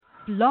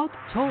Blog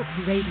Talk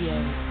Radio.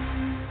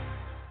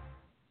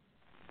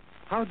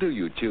 How do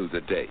you choose a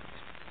date?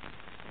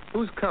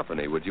 Whose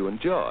company would you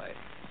enjoy?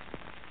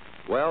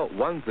 Well,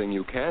 one thing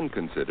you can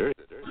consider.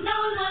 No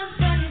one's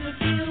ready to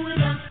deal with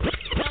us.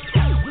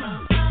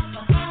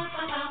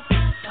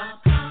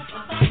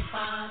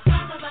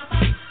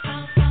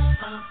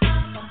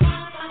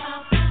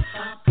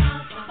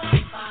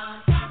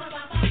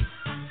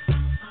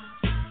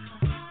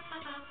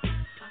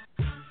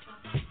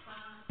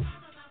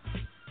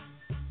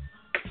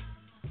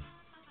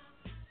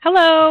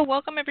 Hello,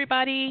 welcome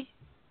everybody.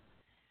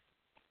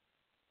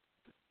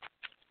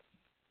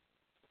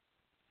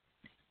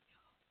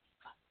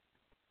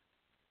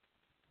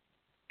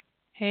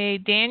 Hey,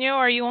 Daniel,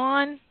 are you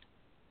on?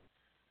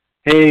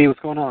 Hey, what's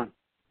going on?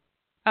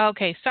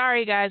 Okay,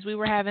 sorry guys, we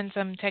were having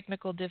some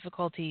technical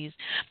difficulties,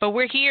 but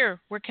we're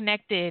here, we're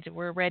connected,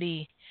 we're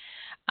ready.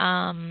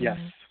 Yes.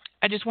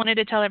 I just wanted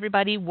to tell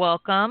everybody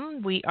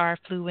welcome. We are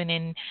Fluent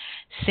in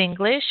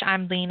Singlish.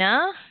 I'm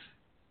Lena.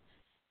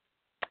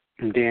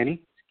 I'm Danny.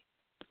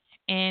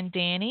 And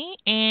Danny.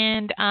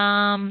 And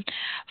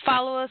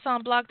follow us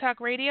on Blog Talk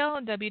Radio,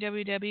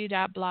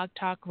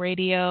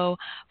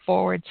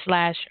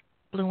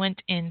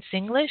 www.blogtalkradio.com/Fluent in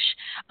Singlish.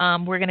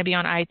 We're going to be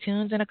on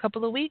iTunes in a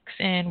couple of weeks,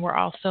 and we're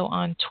also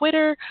on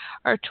Twitter.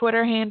 Our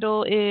Twitter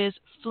handle is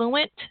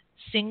Fluent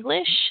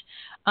Singlish,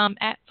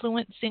 at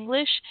Fluent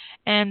Singlish,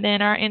 and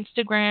then our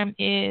Instagram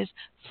is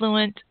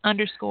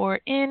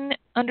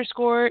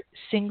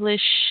Fluent_in_Singlish.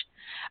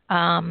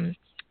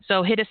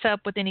 So hit us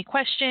up with any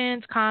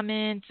questions,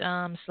 comments,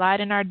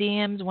 slide in our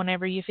DMs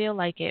whenever you feel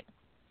like it.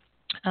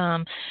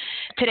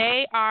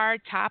 Today our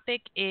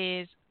topic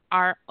is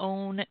our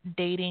own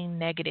dating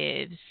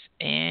negatives.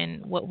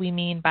 And what we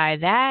mean by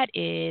that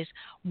is,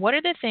 what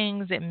are the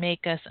things that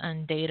make us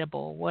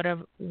undateable? What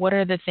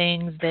are the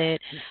things that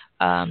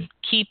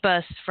keep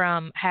us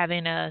from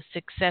having a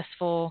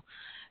successful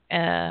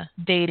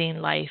dating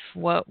life?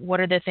 What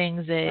are the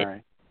things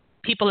that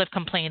people have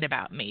complained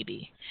about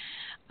maybe?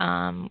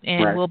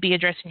 We'll be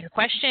addressing your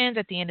questions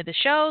at the end of the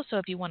show. So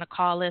if you want to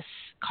call in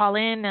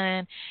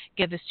and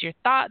give us your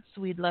thoughts,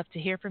 we'd love to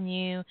hear from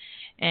you.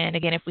 And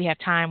again, if we have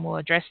time, we'll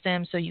address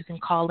them. So you can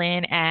call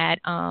in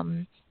at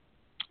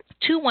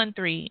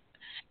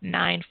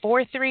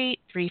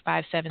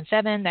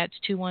 213-943-3577. That's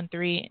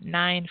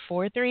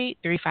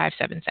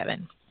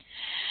 213-943-3577.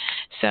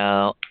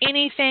 So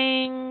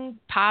anything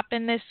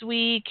popping this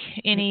week?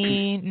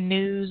 Any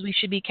news we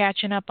should be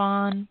catching up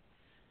on?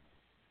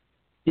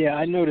 Yeah,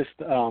 I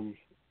noticed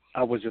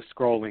I was just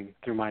scrolling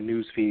through my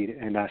news feed,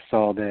 and I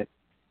saw that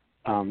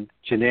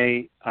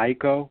Jhené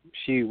Aiko,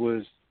 she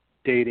was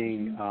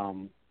dating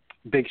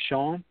Big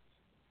Sean.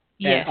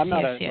 Yes, and I'm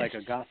not yes.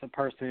 a gossip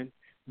person,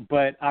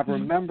 but I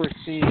remember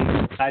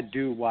seeing, I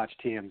do watch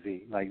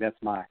TMZ. Like,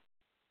 that's my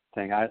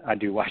thing. I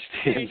do watch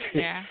TMZ.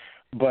 Yeah.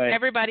 But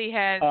everybody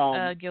has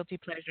a guilty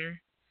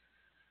pleasure.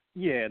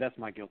 Yeah, that's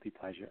my guilty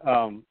pleasure.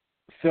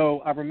 So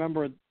I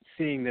remember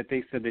seeing that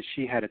they said that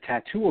she had a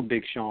tattoo of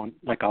Big Sean,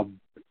 like a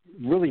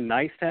really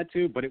nice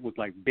tattoo, but it was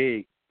like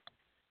big.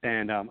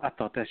 And I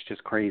thought that's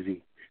just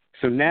crazy.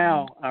 So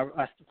now I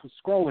was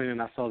scrolling and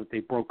I saw that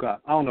they broke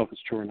up. I don't know if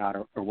it's true or not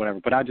or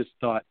whatever, but I just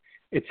thought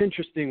it's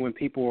interesting when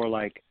people are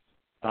like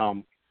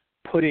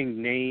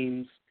putting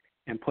names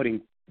and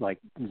putting like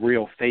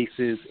real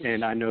faces.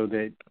 And I know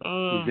that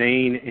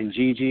Zayn and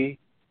Gigi,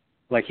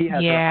 like he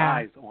has their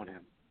eyes on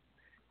him.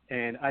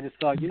 And I just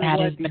thought, you know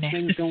what, these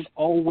things don't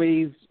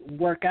always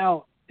work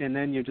out, and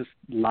then you're just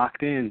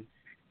locked in.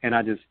 And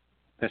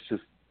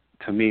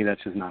to me,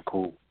 that's just not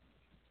cool.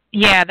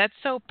 Yeah, that's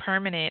so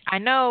permanent. I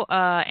know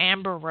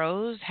Amber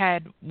Rose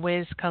had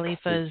Wiz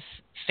Khalifa's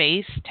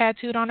face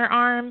tattooed on her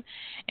arm,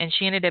 and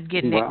she ended up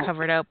getting it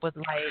covered up with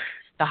like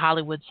the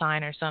Hollywood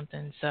sign or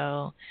something.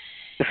 So,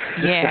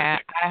 yeah,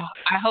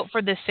 I hope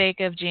for the sake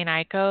of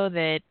Jhené Aiko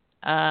that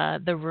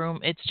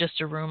it's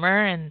just a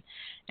rumor, and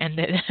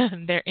that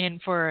they're in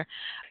for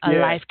a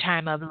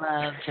lifetime of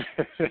love.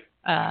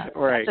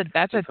 Right.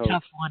 That's a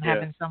tough one,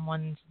 having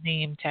someone's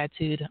name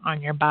tattooed on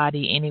your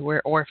body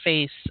anywhere, or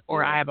face,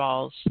 or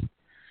eyeballs,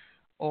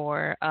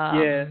 or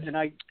and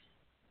I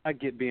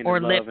get being in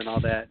love lips. and all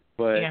that,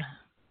 but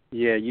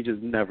you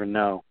just never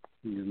know.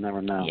 You just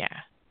never know.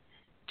 Yeah.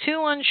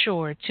 Too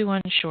unsure.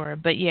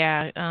 But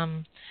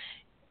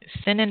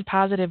sending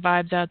positive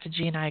vibes out to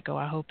Jhené Aiko.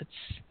 I hope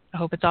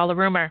it's all a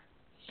rumor.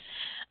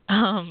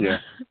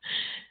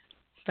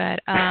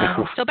 But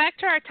so back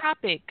to our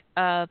topic.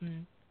 I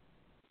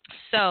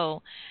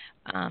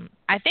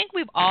think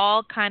we've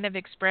all kind of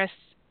expressed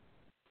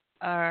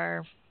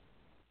or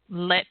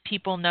let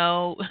people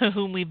know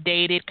whom we've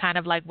dated, kind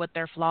of like what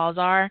their flaws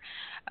are.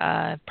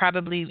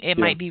 Probably it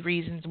might be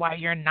reasons why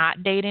you're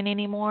not dating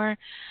anymore.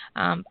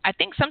 I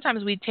think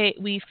sometimes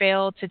we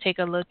fail to take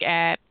a look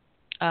at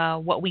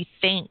what we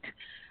think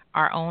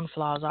our own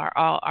flaws are,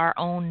 our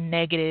own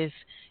negative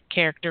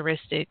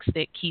characteristics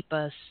that keep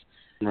us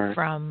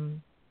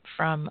from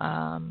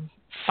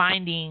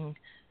finding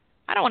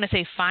I don't want to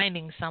say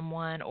finding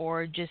someone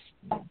or just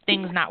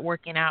things not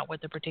working out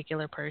with a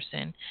particular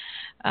person.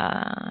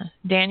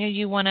 Daniel,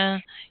 you wanna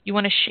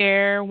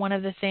share one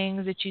of the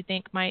things that you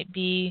think might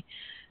be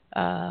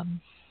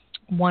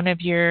one of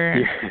your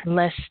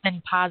less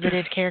than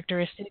positive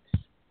characteristics?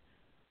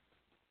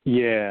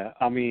 Yeah,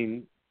 I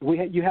mean,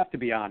 you have to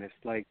be honest.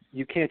 Like,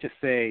 you can't just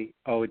say,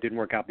 "Oh, it didn't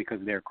work out because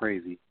they're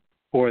crazy,"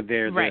 or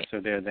 "They're Right. this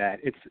or they're that."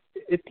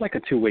 It's like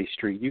a two-way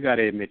street. You got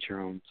to admit your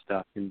own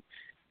stuff, and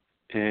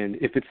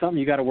if it's something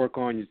you got to work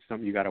on, it's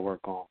something you got to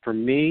work on. For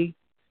me,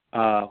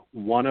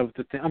 one of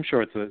the I'm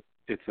sure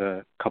it's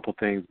a couple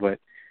things, but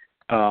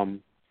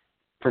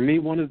for me,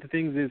 one of the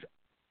things is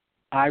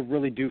I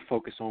really do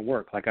focus on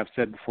work. Like I've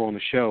said before on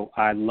the show,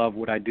 I love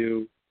what I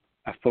do.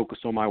 I focus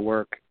on my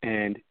work,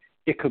 and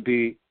it could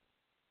be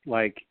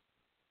like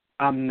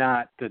I'm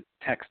not the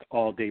text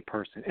all day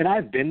person. And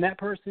I've been that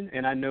person,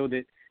 and I know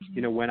that,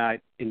 you know, when I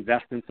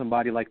invest in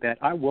somebody like that,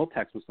 I will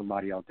text with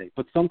somebody all day.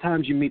 But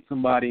sometimes you meet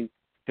somebody,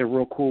 they're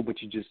real cool,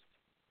 but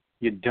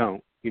you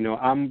don't. You know,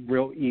 I'm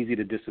real easy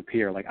to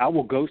disappear. Like, I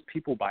will ghost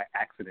people by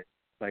accident.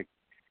 Like,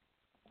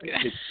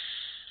 it's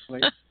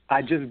like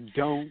I just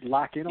don't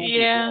lock in on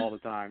people all the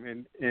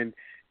time.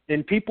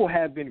 And people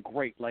have been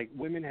great. Like,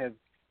 women have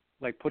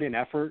like put in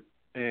effort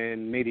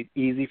and made it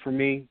easy for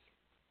me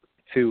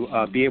to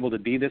be able to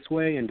be this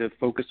way and to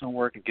focus on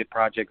work and get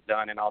projects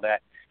done and all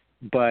that.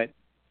 But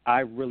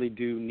I really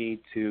do need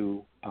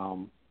to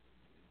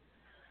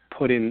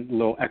put in a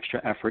little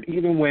extra effort,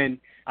 even when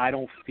I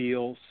don't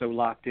feel so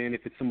locked in.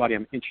 If it's somebody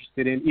I'm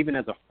interested in, even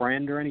as a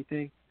friend or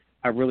anything,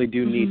 I really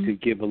do need to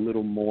give a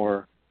little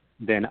more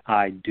than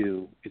I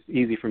do. It's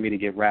easy for me to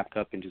get wrapped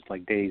up in just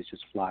like days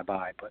just fly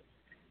by, but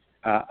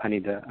I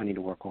need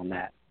to work on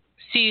that.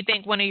 So you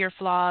think one of your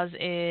flaws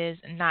is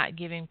not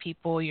giving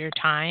people your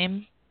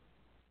time?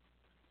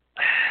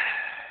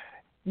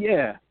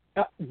 Yeah.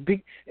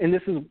 And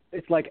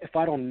it's like, if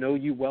I don't know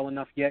you well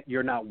enough yet,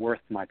 you're not worth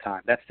my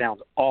time. That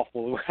sounds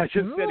awful. I just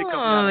said it coming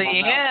out of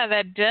my mouth.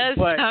 That does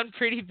sound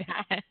pretty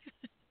bad.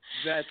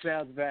 That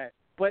sounds bad.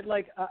 But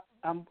like,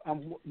 I'm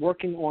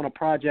working on a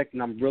project,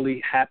 and I'm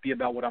really happy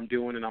about what I'm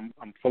doing, and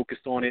I'm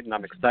focused on it, and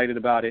I'm excited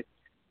about it.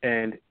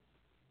 And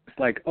it's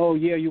like, oh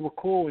yeah, you were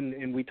cool,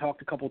 and we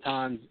talked a couple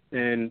times,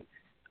 and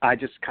I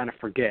just kind of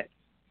forget.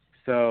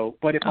 So,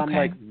 but if I'm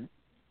like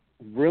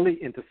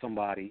really into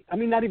somebody, I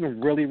mean, not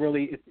even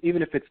really,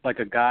 even if it's like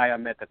a guy I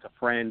met that's a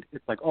friend,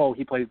 it's like, oh,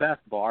 he plays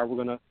basketball. All right,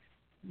 we're going to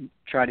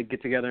try to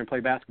get together and play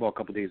basketball a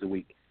couple days a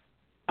week.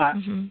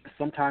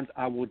 Sometimes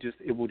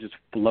it will just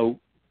float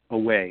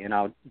away,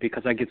 and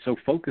because I get so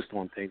focused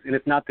on things. And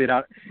it's not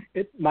that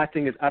my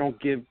thing is I don't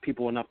give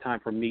people enough time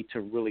for me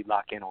to really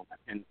lock in on them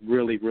and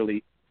really,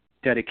 really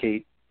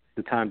dedicate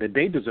the time that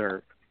they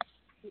deserve,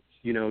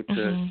 you know,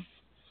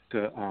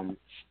 to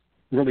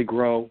really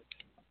grow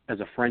as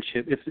a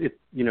friendship.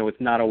 It's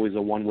not always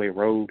a one-way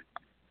road.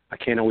 I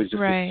can't always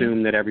just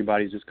assume that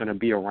everybody's just going to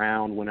be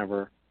around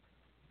whenever,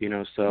 you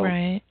know. So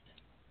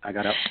I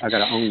gotta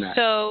own that.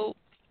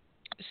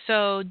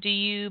 So do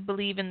you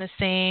believe in the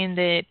saying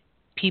that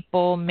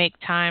people make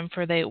time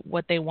for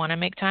what they want to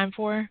make time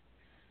for?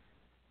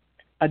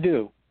 I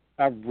do.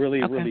 I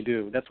really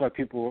do. That's why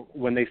people,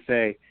 when they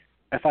say,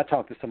 if I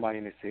talk to somebody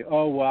and they say,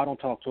 oh, well, I don't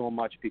talk to her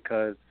much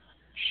because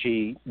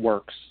she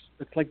works.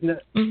 It's like,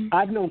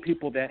 I've known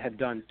people that have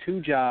done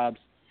 2 jobs,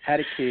 had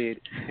a kid,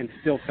 and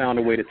still found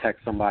a way to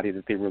text somebody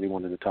that they really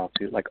wanted to talk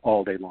to, like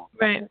all day long.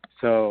 Right.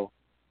 So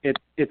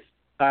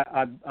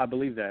I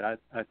believe that.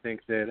 I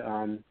think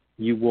that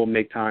you will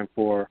make time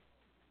for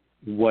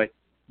what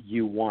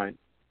you want.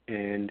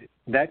 And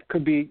that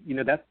could be, you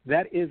know,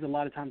 that is a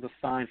lot of times a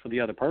sign for the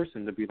other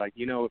person to be like,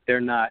 you know, if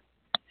they're not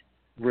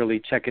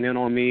really checking in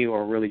on me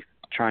or really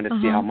trying to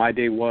see how my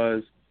day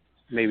was,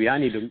 maybe I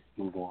need to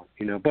move on,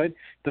 you know. But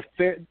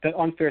the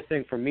unfair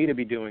thing for me to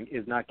be doing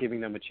is not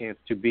giving them a chance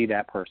to be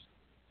that person,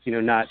 you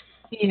know,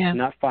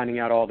 not finding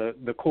out all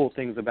the cool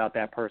things about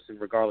that person,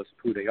 regardless of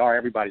who they are.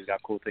 Everybody's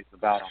got cool things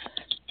about them,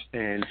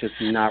 and just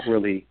not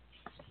really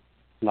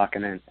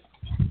locking in.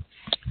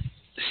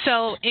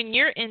 So in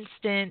your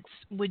instance,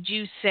 would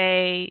you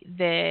say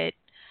that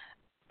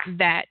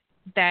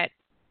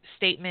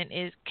statement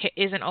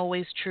isn't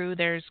always true?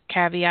 There's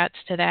caveats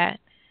to that?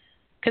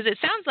 Because it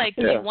sounds like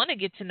you want to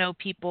get to know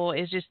people,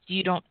 it's just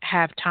you don't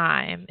have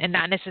time, and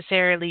not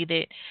necessarily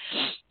that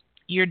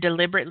you're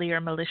deliberately or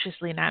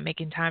maliciously not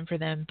making time for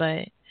them,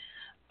 but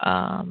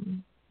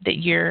that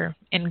you're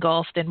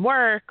engulfed in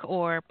work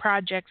or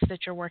projects that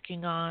you're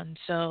working on.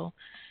 So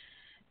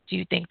do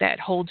you think that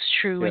holds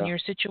true in your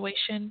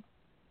situation?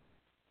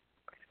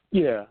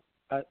 Yeah,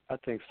 I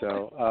think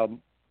so.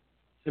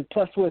 And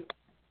plus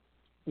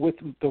with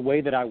the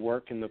way that I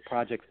work and the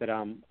projects that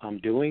I'm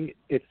doing,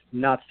 it's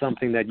not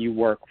something that you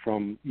work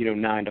from, you know,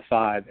 9 to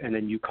 5 and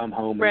then you come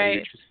home and then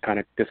you're just kind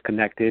of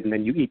disconnected and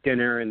then you eat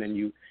dinner and then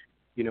you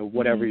know,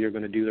 whatever you're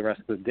going to do the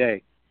rest of the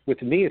day.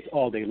 With me, it's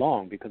all day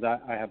long because I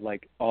have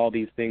like all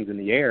these things in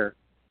the air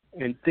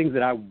and things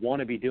that I want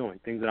to be doing,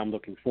 things that I'm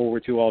looking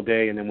forward to all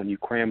day. And then when you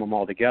cram them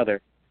all together,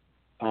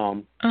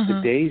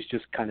 the days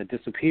just kind of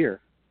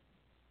disappear.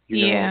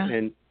 you know, Yeah.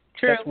 and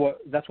True.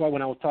 that's why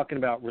when I was talking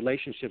about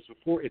relationships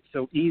before, it's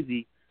so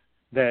easy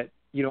that,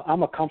 you know,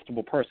 I'm a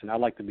comfortable person. I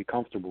like to be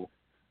comfortable.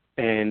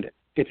 And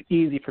it's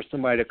easy for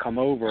somebody to come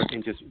over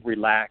and just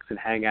relax and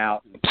hang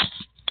out and,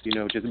 you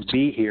know, just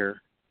be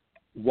here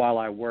while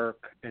I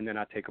work, and then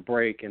I take a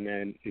break, and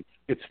then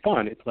it's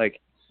fun. It's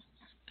like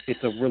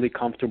it's a really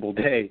comfortable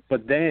day.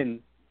 But then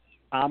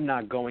I'm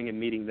not going and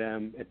meeting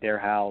them at their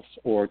house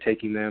or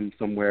taking them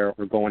somewhere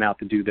or going out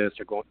to do this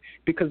or going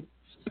because,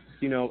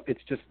 you know,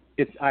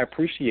 I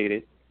appreciate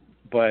it,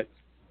 but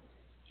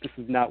this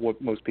is not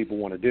what most people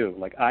want to do.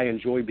 Like, I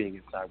enjoy being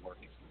inside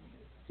working.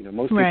 You know,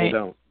 most people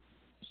don't.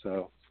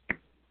 So.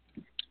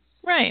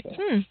 Right.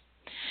 So,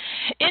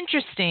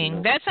 Interesting. you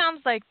know. That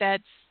sounds like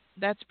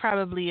that's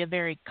probably a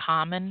very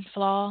common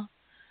flaw.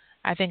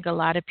 I think a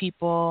lot of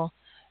people,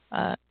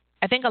 our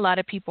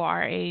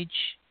age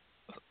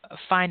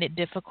find it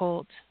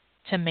difficult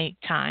to make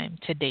time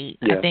to date.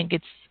 Yeah. I think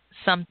it's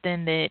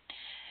something that,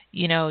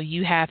 you know,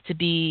 you got to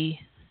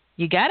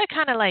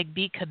kind of like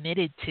be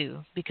committed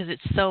to, because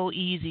it's so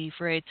easy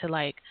for it to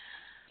like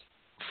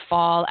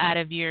fall out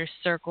of your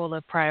circle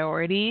of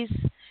priorities,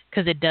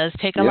 because it does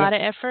take a lot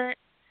of effort.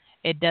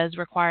 It does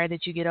require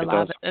that you give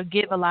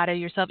a lot of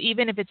yourself,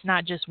 even if it's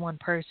not just one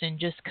person,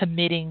 just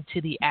committing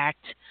to the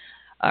act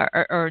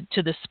or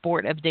to the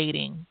sport of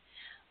dating.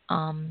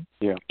 And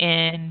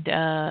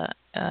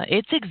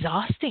it's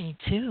exhausting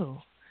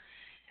too.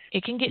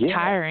 It can get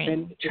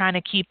tiring trying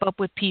to keep up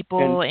with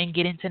people and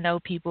getting to know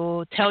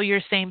people, tell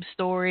your same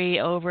story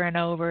over and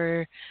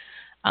over.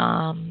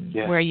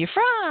 Where are you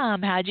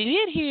from? How'd you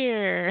get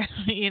here?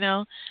 You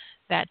know,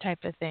 that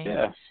type of thing.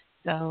 Yeah.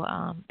 So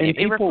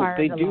it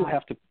requires people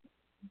have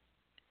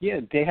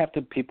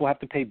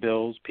to pay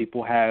bills.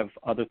 People have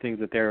other things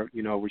that they're,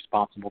 you know,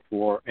 responsible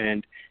for.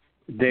 And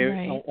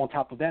on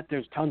top of that,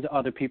 there's tons of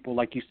other people,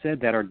 like you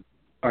said, that are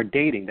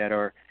dating, that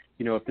are,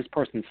 you know, if this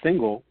person's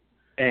single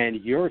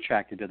and you're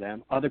attracted to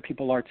them, other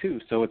people are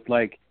too. So it's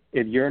like,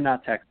 if you're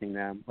not texting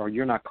them or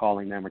you're not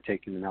calling them or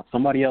taking them out,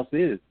 somebody else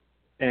is.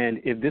 And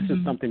if this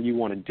is something you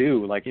want to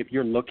do, like if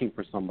you're looking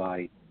for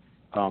somebody,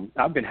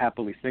 I've been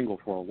happily single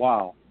for a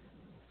while,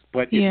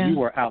 but if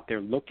you are out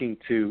there looking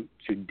to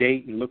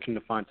date and looking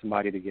to find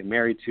somebody to get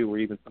married to, or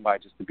even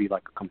somebody just to be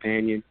like a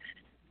companion,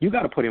 you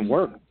got to put in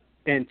work.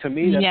 And to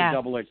me, that's a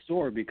double-edged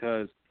sword,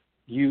 because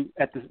in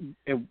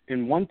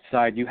one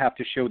side, you have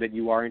to show that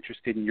you are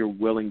interested and you're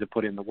willing to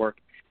put in the work.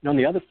 And on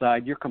the other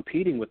side, you're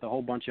competing with a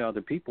whole bunch of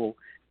other people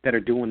that are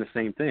doing the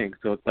same thing.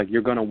 So it's like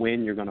you're going to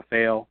win, you're going to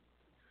fail.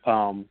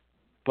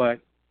 But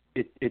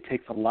it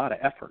takes a lot of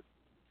effort.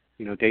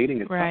 You know,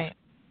 dating is tough.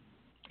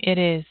 It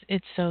is.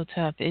 It's so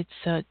tough. It's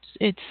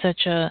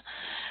such a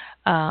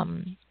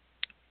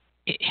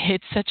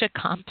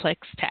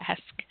complex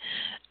task.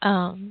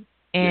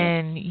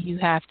 And you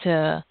have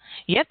to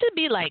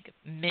be like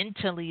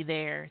mentally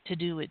there to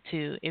do it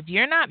too. If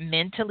you're not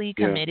mentally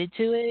committed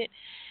to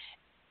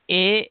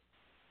it,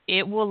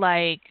 it will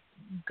like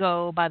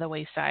go by the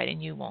wayside,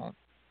 and you won't.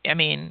 I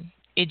mean,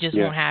 it just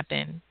won't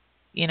happen.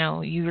 You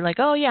know, you're like,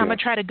 oh yeah, I'm gonna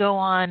try to go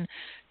on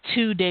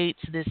 2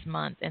 dates this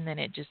month, and then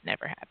it just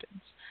never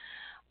happens.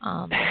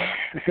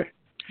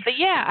 But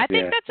yeah, I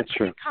think that's a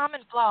pretty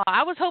common flaw.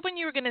 I was hoping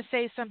you were going to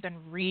say something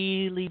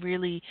really,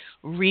 really,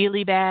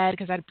 really bad,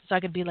 so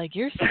I could be like,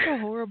 you're such a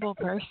horrible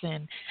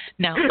person.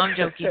 No, I'm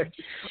joking.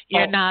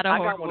 You're not a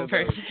horrible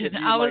person.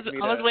 I was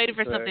waiting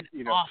for something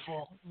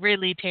awful,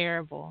 really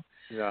terrible.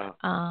 Yeah.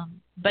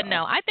 But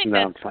no, I think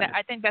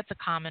that's a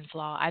common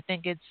flaw. I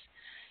think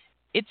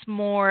it's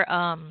more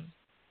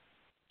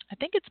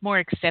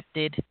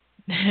accepted.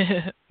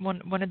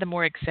 one of the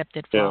more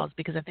accepted flaws,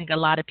 because I think a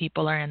lot of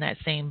people are in that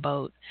same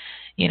boat.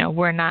 You know,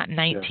 we're not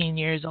 19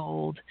 years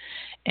old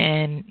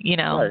and, you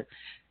know,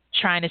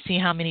 trying to see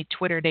how many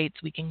Twitter dates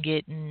we can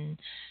get and,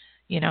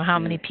 you know, how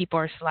many people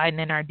are sliding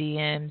in our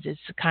DMs. It's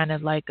kind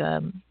of like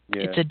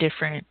it's a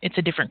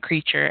different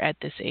creature at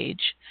this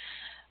age.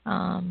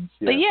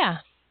 But yeah.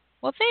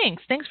 Well,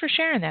 thanks for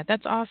sharing that.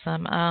 That's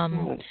awesome.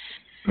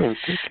 Let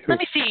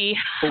me see.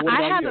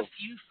 I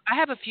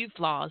have a few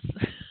flaws.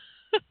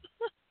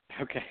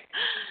 Okay.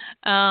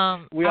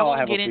 We all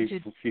have a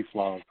few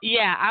flaws.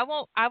 Yeah, I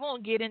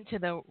won't get into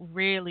the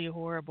really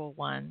horrible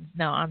ones.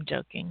 No, I'm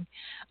joking.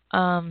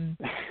 I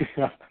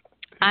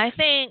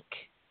think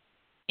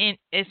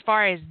as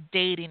far as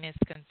dating is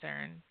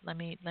concerned, let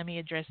me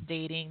address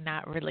dating,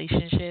 not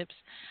relationships.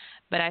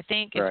 But I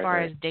think as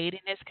far as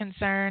dating is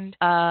concerned,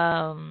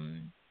 I'd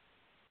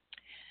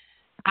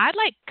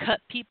like cut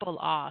people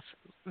off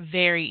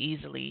very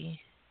easily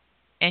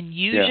and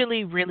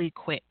usually really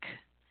quick.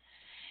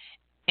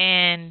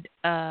 And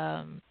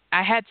I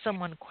had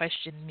someone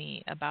question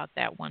me about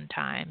that one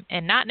time,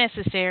 and not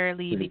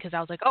necessarily because I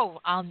was like, oh,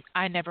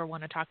 I never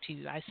want to talk to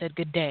you. I said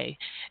good day,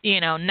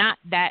 you know, not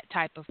that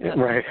type of cut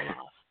people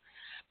off,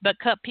 but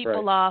cut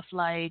people off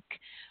like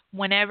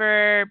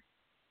whenever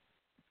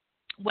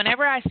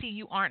I see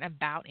you aren't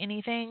about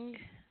anything,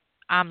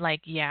 I'm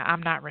like, yeah,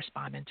 I'm not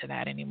responding to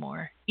that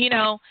anymore. You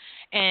know,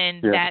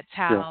 and Yeah. that's Yeah.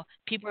 how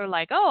people are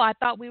like, oh, I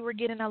thought we were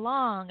getting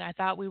along. I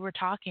thought we were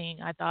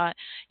talking. I thought,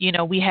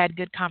 we had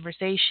good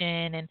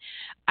conversation. And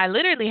I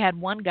literally had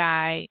one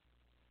guy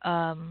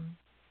um,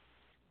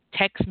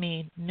 text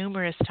me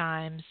numerous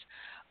times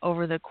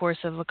over the course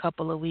of a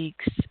couple of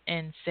weeks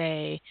and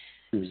say,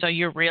 Hmm. so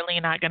you're really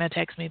not going to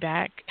text me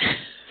back?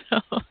 so,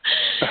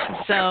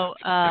 Oh, so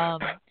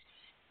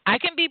I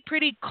can be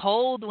pretty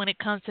cold when it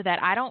comes to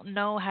that. I don't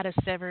know how to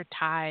sever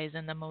ties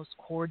in the most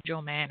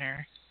cordial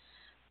manner.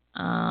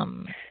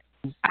 Um,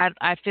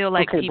 I feel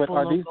like okay, but people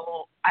are will these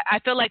go. I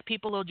feel like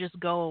people will just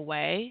go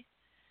away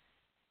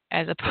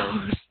as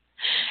opposed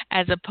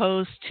as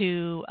opposed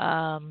to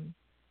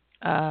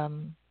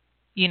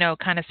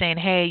kind of saying,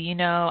 hey,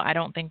 I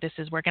don't think this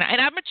is working.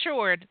 And I've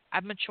matured.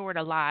 I've matured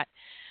a lot.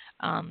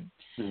 Um,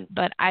 hmm.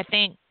 but I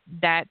think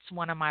that's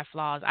one of my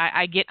flaws.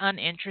 I get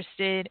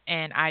uninterested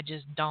and I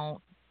just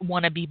don't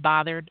want to be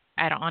bothered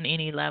on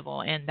any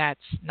level, and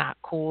that's not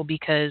cool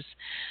because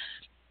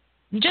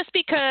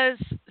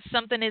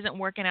something isn't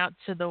working out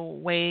to the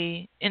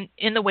way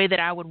in the way that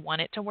I would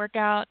want it to work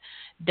out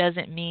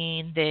doesn't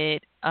mean that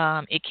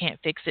it can't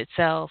fix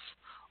itself.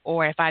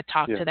 Or if I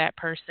talk Yeah. to that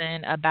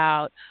person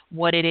about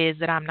what it is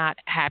that I'm not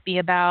happy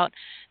about,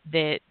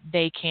 that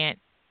they can't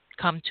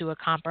come to a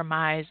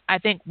compromise. I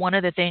think one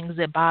of the things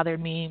that bothered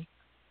me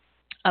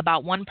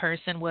about one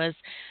person was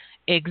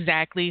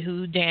exactly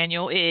who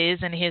Daniel is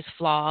and his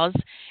flaws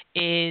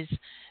is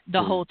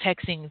the Hmm. whole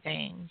texting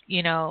thing.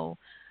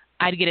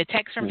 I'd get a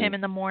text from Hmm. him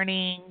in the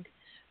morning,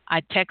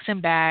 I'd text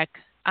him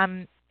back.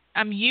 I'm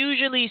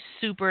usually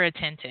super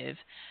attentive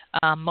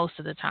most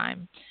of the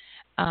time.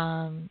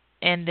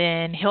 And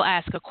then he'll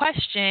ask a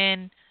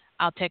question,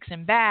 I'll text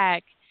him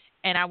back,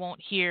 and I won't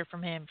hear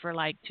from him for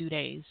like 2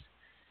 days.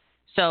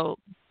 So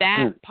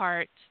that Hmm.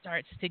 part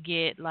starts to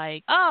get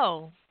like,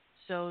 oh,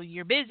 so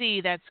you're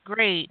busy. That's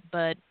great.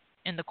 But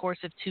in the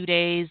course of 2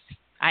 days,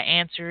 I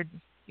answered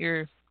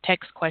your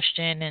text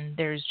question and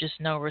there's just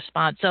no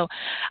response. So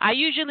I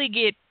usually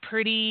get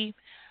pretty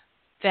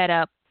fed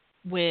up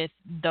with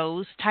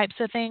those types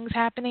of things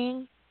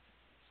happening.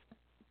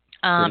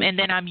 Hmm. And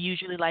then I'm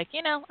usually like,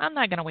 I'm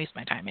not going to waste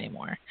my time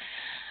anymore.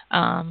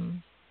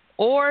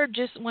 Or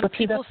just when But see,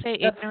 people say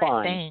that's ignorant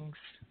fine. things.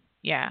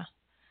 Yeah.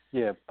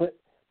 Yeah, but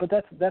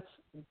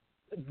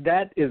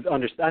that is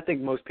I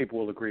think most people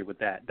will agree with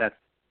that. That's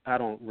I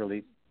don't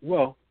really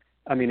well.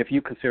 I mean, if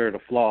you consider it a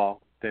flaw,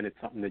 then it's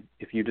something that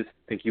if you just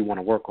think you want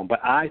to work on.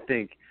 But I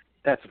think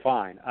that's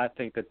fine. I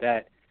think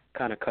that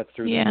kind of cuts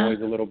through the Yeah.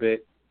 noise a little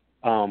bit.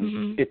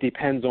 Hmm. It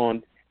depends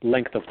on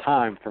length of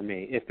time for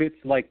me. If it's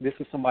like this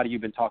is somebody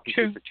you've been talking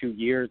True. to for 2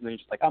 years and then you're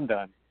just like I'm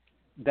done,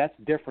 that's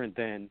different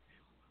than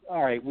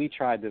all right. We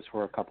tried this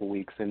for a couple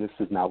weeks and this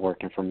is not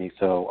working for me.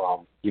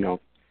 So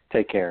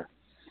take care.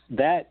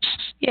 That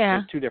Yeah.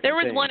 is two different There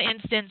was things. one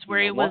instance where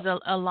it was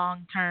What? a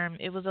long term.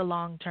 It was a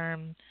long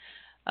term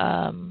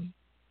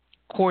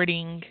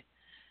courting,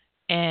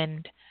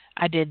 and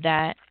I did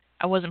that.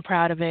 I wasn't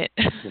proud of it.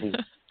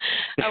 Mhm.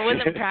 I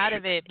wasn't proud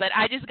of it, but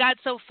I just got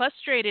so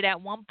frustrated at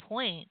one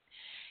point,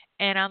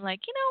 and I'm like,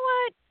 you know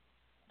what?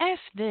 F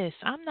this.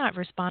 I'm not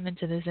responding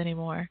to this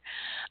anymore.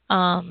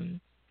 Um,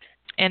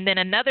 and then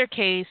another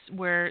case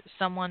where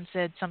someone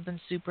said something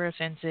super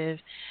offensive,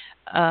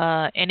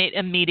 and it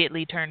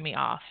immediately turned me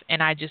off.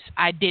 And I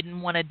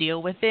didn't want to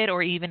deal with it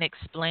or even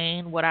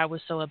explain what I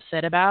was so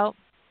upset about.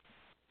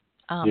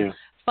 Um, Yeah.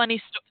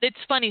 it's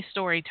funny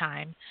story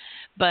time,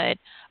 but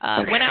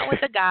went out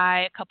with a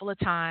guy a couple of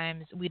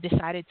times. We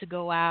decided to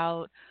go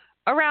out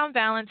around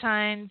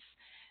Valentine's.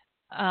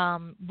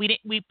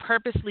 We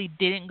purposely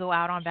didn't go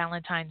out on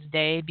Valentine's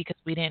Day because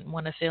we didn't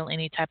want to feel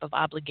any type of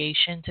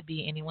obligation to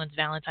be anyone's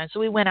Valentine. So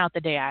we went out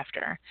the day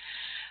after.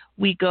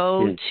 We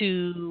go Mm.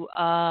 to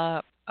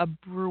a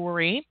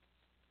brewery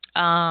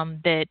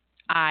that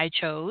I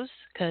chose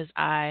because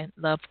I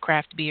love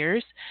craft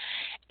beers,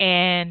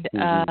 and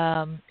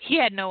Mhm. he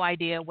had no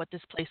idea what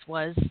this place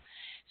was.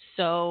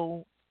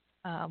 So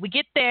we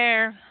get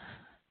there.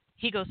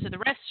 He goes to the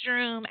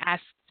restroom,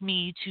 asks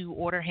me to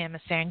order him a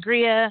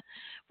sangria,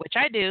 which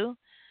I do.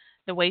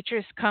 The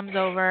waitress comes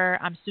over.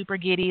 I'm super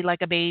giddy,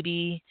 like a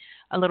baby,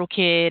 a little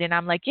kid, and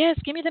I'm like, "Yes,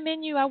 give me the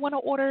menu. I want to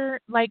order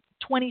like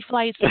 20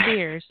 flights of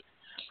beers."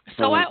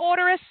 So I Uh-huh.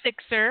 order a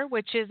sixer,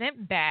 which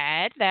isn't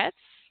bad. That's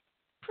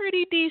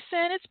pretty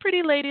decent. It's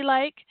pretty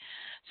ladylike.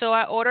 So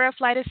I order a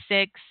flight of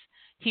six.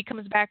 He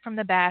comes back from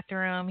the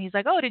bathroom. He's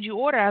like, "Oh, did you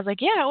order?" I was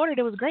like, "Yeah, I ordered.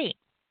 It was great."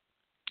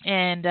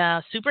 And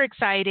super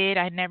excited.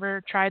 I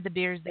never tried the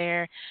beers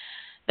there.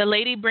 The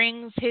lady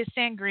brings his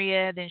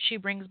sangria, then she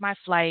brings my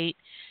flight,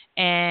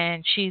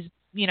 and she's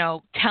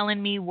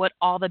telling me what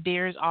all the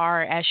beers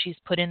are as she's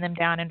putting them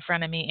down in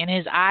front of me, and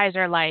his eyes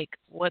are like,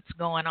 "What's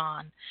going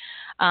on?"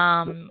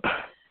 Um,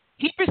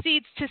 he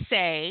proceeds to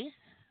say,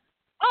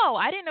 "Oh,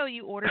 I didn't know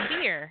you ordered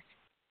beer."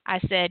 I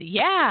said,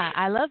 "Yeah,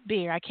 I love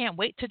beer. I can't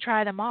wait to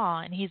try them all."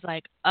 And he's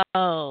like,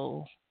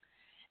 "Oh."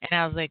 And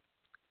I was like,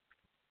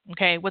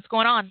 "Okay, what's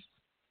going on?"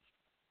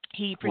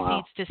 He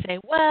proceeds Wow. to say,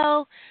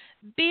 "Well,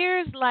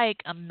 beer's like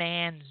a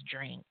man's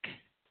drink.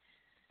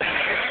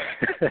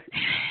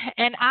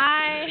 And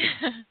I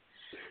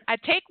I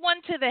take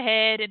one to the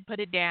head and put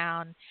it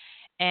down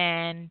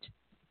and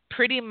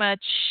pretty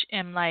much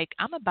am like,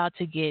 I'm about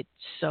to get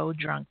so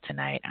drunk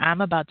tonight. I'm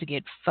about to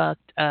get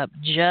fucked up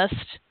just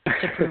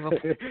to prove a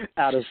point.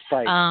 Out of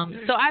spite.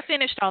 So I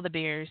finished all the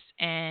beers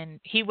and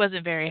he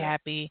wasn't very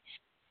happy.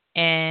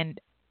 And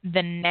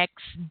the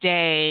next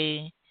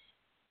day,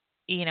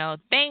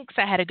 thanks,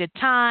 I had a good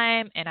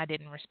time, and I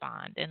didn't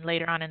respond. And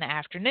later on in the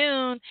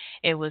afternoon,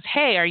 it was,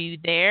 hey, are you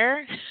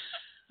there?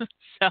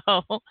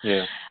 So,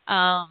 Yeah.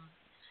 I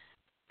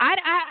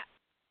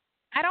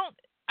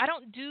I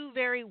don't do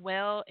very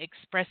well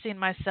expressing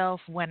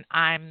myself when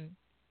I'm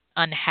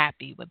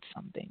unhappy with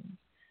something.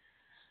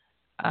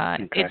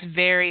 Okay. It's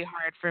very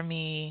hard for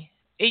me.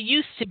 It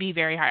used to be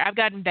very hard. I've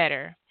gotten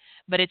better,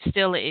 but it's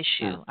still an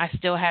issue. I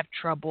still have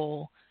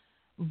trouble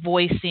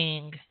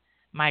voicing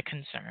my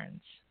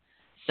concerns.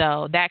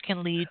 So that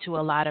can lead to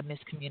a lot of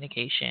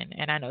miscommunication,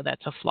 and I know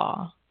that's a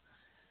flaw.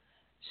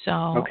 So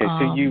Okay,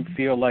 so you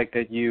feel like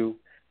that you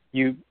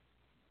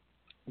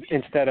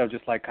instead of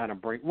just like kind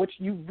of break, which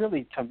you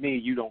really, to me,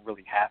 you don't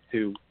really have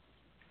to.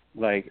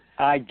 Like,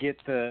 I get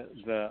the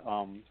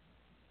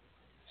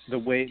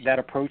way that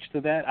approach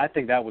to that. I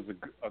think that was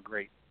a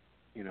great,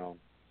 way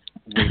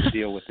to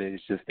deal with it.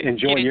 It's just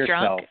enjoy getting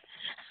yourself.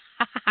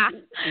 drunk.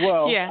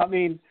 Well, Yeah. I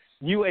mean,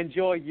 you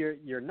enjoyed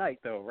your night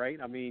though, right?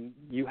 I mean,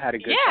 you had a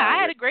good time. Yeah,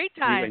 I had a great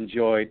time. You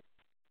enjoyed,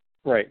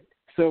 right?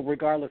 So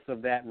regardless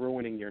of that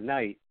ruining your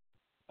night,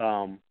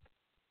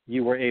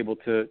 you were able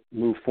to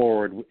move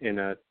forward in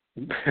a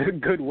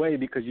good way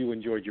because you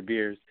enjoyed your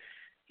beers,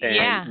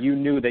 and you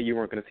knew that you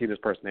weren't going to see this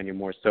person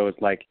anymore. So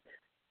it's like,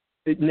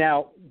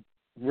 now,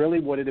 really,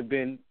 would it have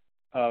been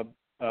a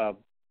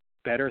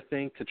better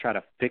thing to try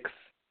to fix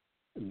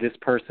this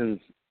person's,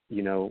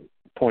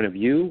 point of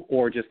view,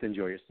 or just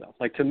enjoy yourself?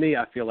 Like, to me,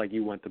 I feel like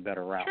you went the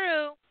better route.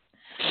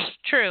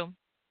 True.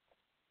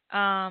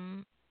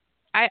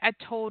 I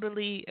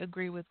totally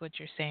agree with what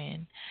you're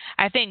saying.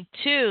 I think,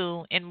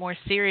 too, in more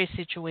serious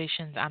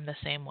situations, I'm the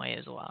same way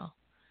as well.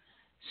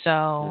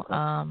 So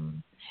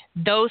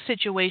those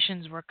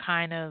situations were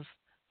kind of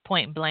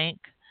point blank.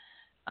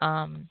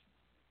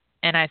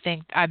 And I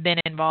think I've been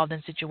involved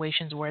in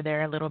situations where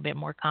they're a little bit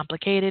more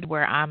complicated,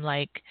 where I'm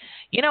like,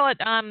 you know what,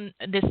 I'm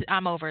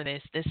over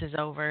this. This is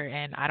over,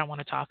 and I don't want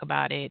to talk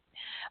about it.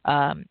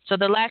 So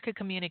the lack of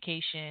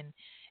communication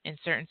in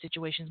certain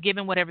situations,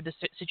 given whatever the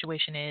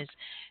situation is,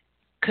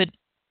 could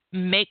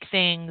make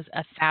things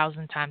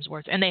 1,000 times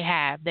worse. And they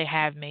have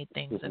made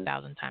things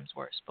 1,000 times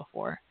worse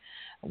before,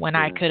 when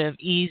I could have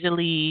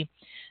easily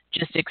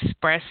just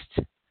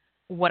expressed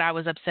what I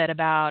was upset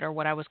about or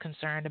what I was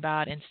concerned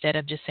about, instead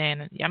of just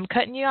saying, I'm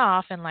cutting you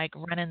off, and like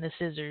running the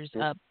scissors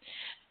up.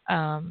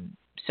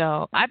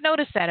 So I've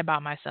noticed that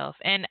about myself,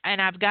 and I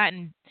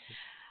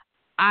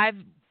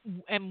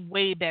am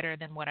way better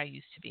than what I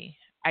used to be.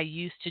 I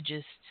used to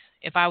just,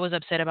 if I was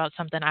upset about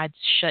something, I'd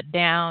shut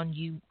down.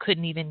 You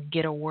couldn't even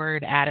get a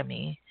word out of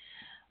me.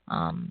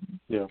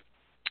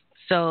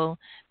 So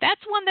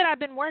that's one that I've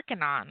been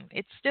working on.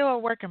 It's still a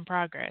work in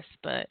progress,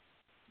 but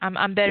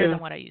I'm better than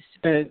what I used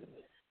to be.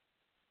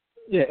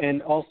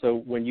 And also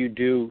when you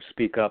do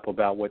speak up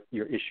about what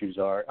your issues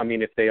are, I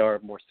mean, if they are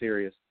more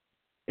serious,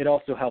 it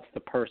also helps the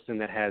person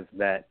that has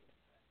that,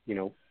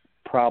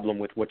 problem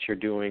with what you're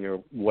doing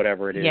or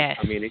whatever it is. Yes.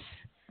 I mean,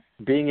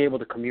 being able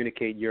to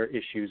communicate your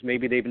issues,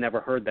 maybe they've never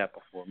heard that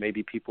before.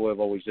 Maybe people have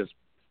always just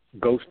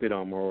ghosted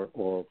them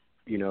or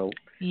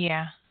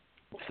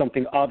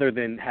something other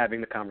than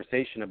having the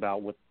conversation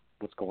about what's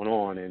going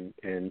on, and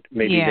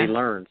maybe they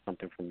learn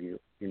something from you,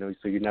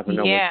 so you never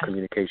know what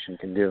communication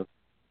can do.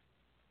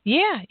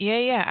 Yeah.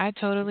 I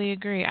totally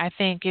agree. I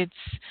think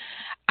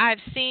I've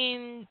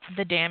seen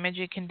the damage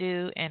it can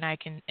do, and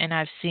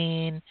I've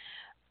seen,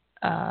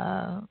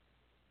 in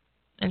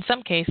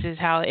some cases,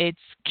 how it's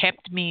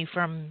kept me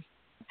from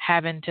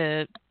having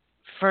to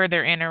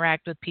further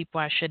interact with people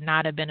I should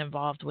not have been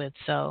involved with.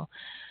 So,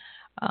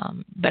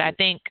 but I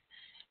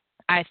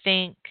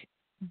think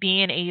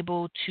being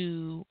able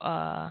to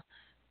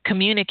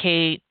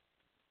communicate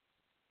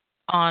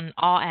on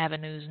all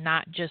avenues,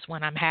 not just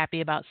when I'm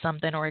happy about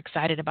something or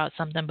excited about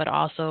something, but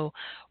also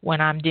when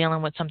I'm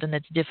dealing with something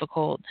that's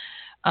difficult.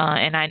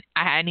 And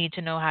I need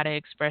to know how to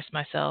express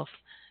myself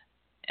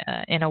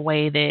in a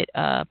way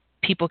that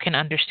people can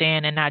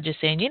understand, and not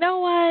just saying, you know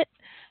what,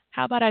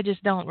 how about I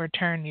just don't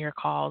return your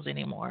calls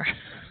anymore.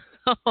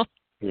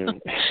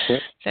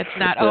 That's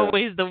not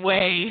always the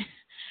way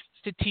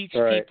to teach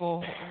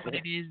people what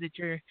it is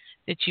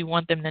that you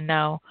want them to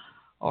know,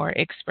 or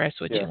express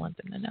what you want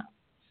them to know.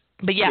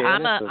 But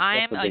I'm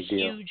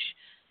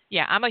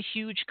a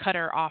huge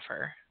cutter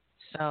offer.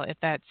 So if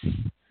that's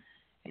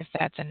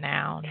a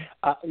noun.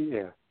 I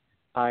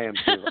am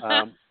too.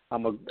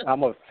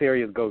 I'm a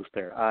serious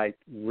ghoster. I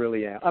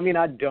really am. I mean,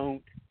 I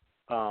don't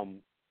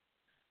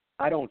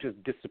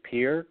just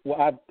disappear.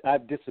 Well,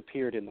 I've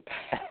disappeared in the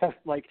past.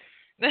 Like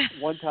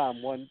one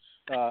time,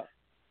 I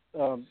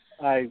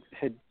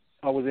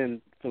was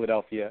in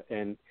Philadelphia,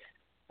 and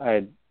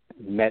had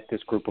met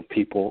this group of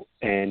people,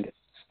 and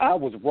I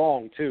was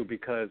wrong too,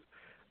 because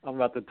I'm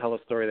about to tell a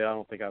story that I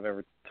don't think I've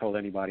ever told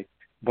anybody.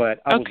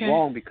 But I was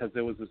wrong because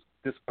there was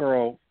this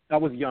girl. I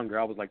was younger.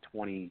 I was like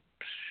 20,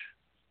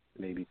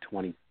 maybe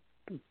 21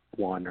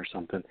 or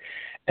something,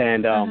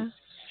 and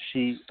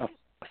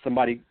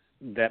somebody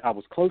that I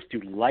was close to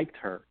liked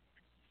her,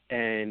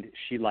 and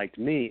she liked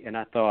me. And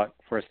I thought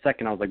for a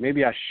second, I was like,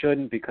 maybe I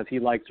shouldn't because he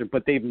likes her.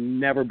 But they've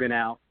never been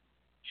out.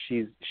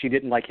 She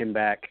didn't like him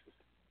back.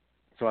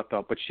 So I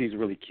thought, but she's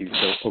really cute.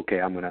 So, okay,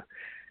 I'm going to.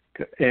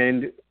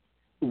 And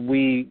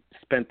we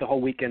spent the whole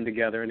weekend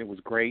together, and it was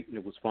great, and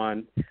it was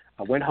fun.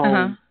 I went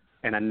home,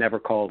 and I never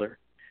called her.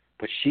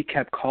 But she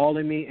kept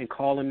calling me and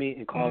calling me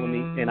and calling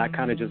me, and I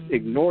kind of just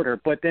ignored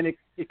her. But then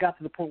it got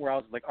to the point where I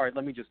was like, all right,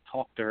 let me just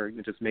talk to her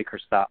and just make her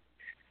stop.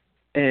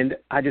 And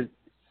I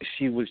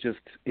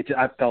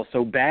felt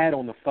so bad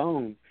on the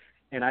phone,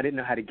 and I didn't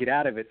know how to get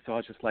out of it. So I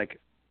was just like,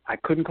 I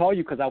couldn't call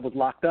you because I was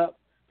locked up.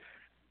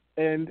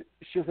 And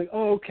she was like,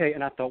 oh, okay.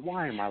 And I thought,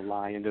 why am I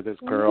lying to this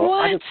girl?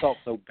 What? I just felt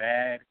so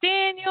bad.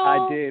 Daniel.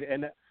 I did.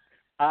 And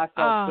I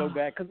felt so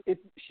bad because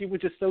she was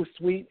just so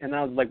sweet. And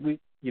I was like,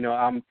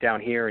 I'm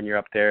down here and you're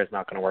up there. It's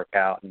not going to work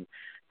out. And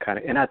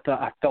I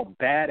thought I felt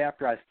bad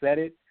after I said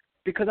it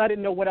because I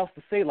didn't know what else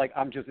to say. Like,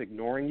 I'm just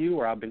ignoring you,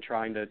 or I've been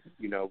trying to,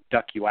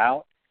 duck you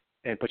out.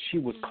 But she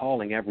was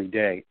calling every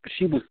day.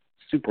 She was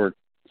super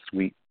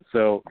sweet.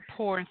 So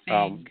poor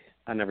thing.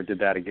 I never did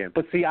that again.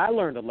 But see, I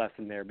learned a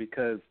lesson there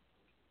because,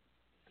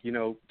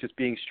 just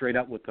being straight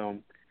up with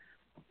them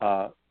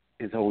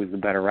is always the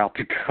better route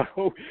to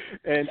go.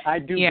 And I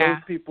do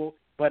those people,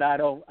 but I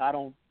don't,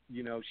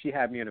 she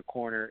had me in a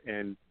corner,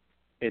 and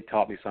it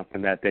taught me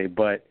something that day.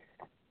 But,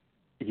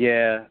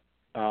 yeah,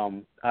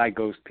 I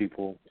ghost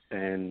people,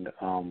 and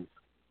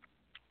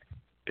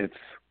it's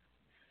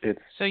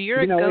so you're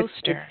a ghoster.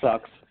 It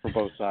sucks for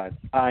both sides.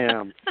 I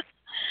am.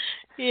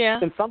 Yeah.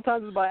 And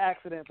sometimes it's by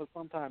accident, but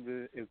sometimes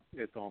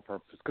it's on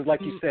purpose. Because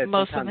like you said,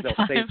 sometimes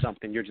they'll say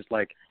something, you're just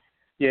like,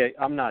 yeah,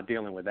 I'm not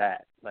dealing with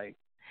that. Like,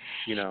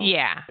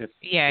 Yeah. It's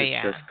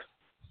Yeah. Just,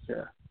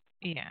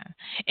 yeah.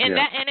 And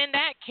in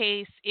that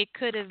case, it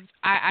could have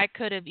I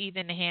could have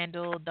even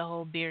handled the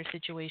whole beer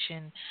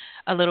situation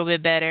a little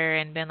bit better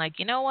and been like,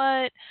 you know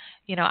what?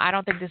 I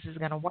don't think this is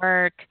going to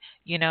work.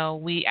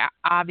 We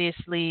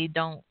obviously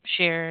don't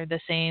share the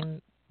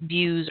same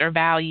views or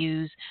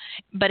values,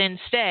 but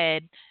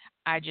instead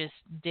I just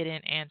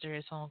didn't answer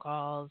his phone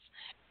calls.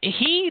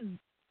 He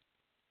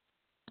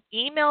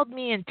emailed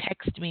me and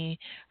texted me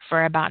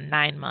for about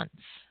 9 months.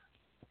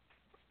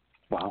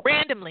 Wow.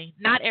 Randomly,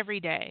 not every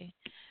day,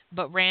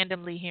 but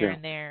randomly here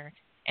and there.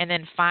 And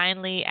then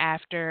finally,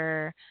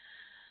 after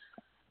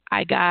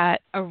I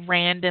got a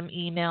random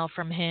email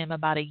from him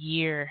about a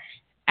year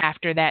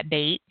after that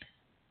date,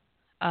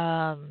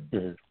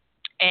 and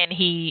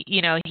he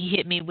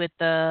hit me with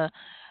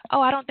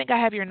I don't think I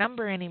have your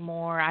number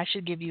anymore. I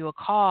should give you a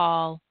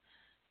call.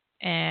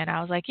 And I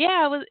was like,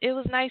 yeah, it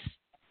was nice,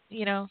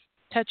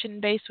 touching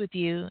base with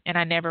you. And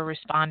I never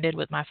responded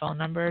with my phone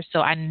number,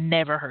 so I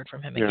never heard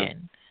from him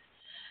again.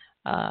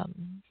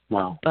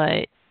 Wow.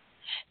 But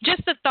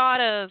just the thought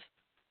of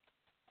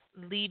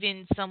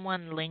leaving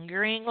someone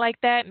lingering like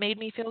that made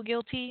me feel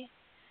guilty.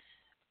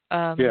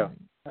 Because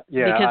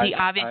he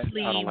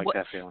obviously I don't like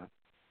that feeling.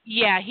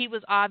 Yeah, he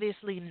was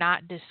obviously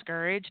not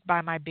discouraged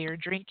by my beer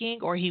drinking,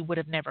 or he would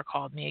have never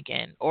called me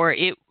again. Or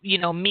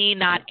me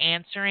not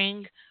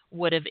answering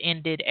would have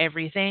ended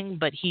everything,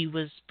 but he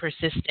was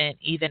persistent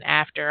even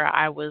after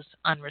I was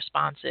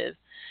unresponsive.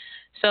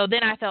 So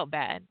then I felt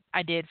bad.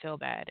 I did feel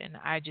bad, and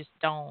I just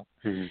don't,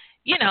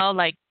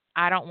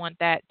 I don't want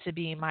that to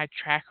be my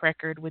track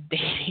record with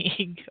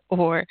dating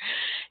or,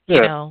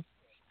 to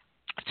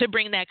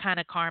bring that kind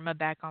of karma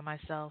back on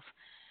myself.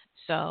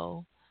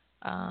 So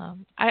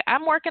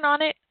I'm working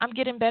on it. I'm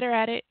getting better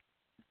at it.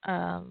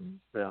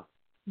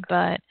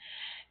 But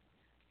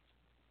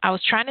I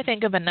was trying to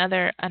think of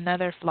another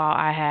flaw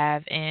I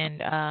have,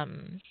 and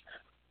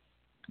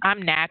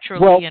I'm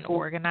naturally an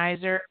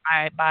organizer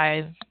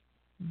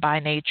by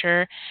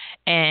nature,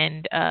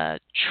 and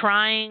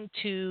trying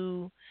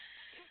to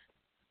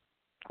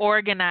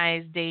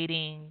organize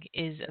dating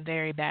is a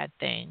very bad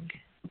thing.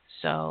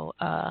 So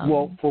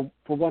for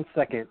 1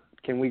 second,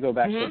 can we go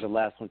back to the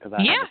last one, because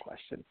I have a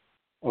question.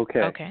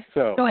 Okay.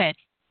 So go ahead.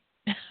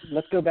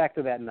 Let's go back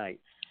to that night.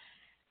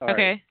 All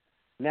okay. Right.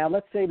 Now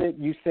let's say that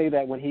you say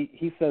that when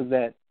he says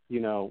that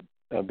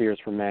beers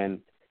for men.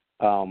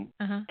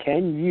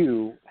 Can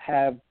you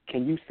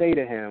say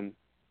to him,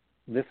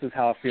 this is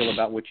how I feel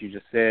about what you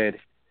just said,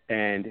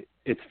 and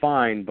it's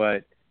fine,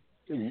 but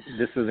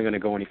this isn't going to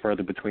go any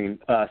further between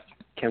us.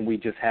 Can we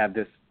just have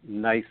this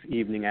nice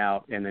evening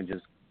out and then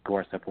just go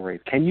our separate ways?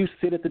 Can you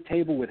sit at the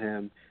table with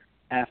him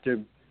after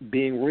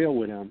being real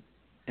with him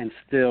and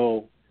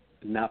still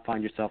not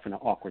find yourself in an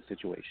awkward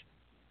situation?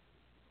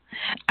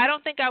 I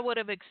don't think I would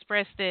have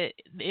expressed it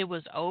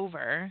was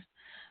over.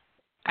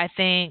 I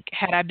think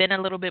had I been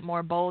a little bit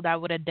more bold, I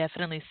would have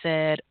definitely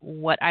said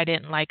what I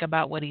didn't like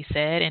about what he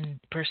said and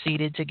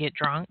proceeded to get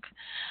drunk.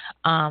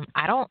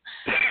 I don't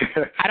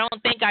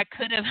think I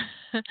could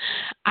have,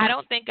 I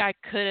don't think I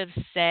could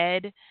have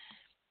said,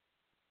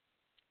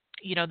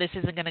 this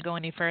isn't going to go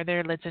any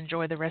further. Let's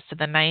enjoy the rest of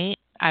the night.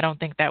 I don't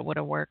think that would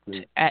have worked.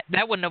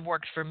 That wouldn't have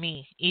worked for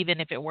me. Even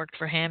if it worked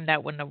for him,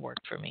 that wouldn't have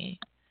worked for me.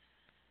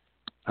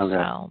 Okay.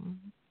 So,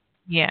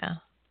 yeah.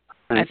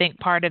 I think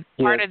part of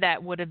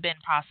that would have been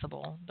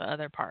possible. The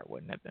other part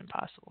wouldn't have been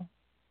possible.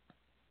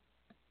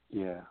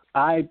 Yeah.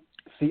 I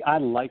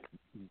like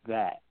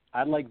that.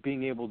 I like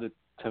being able to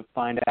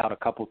find out a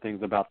couple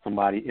things about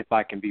somebody if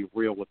I can be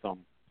real with them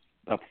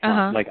up front.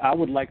 Uh-huh. Like, I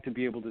would like to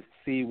be able to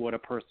see what a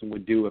person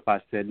would do if I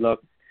said,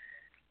 look,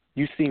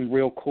 you seem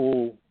real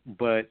cool,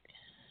 but,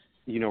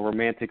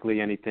 romantically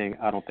anything,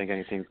 I don't think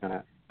anything's going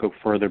to go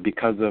further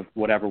because of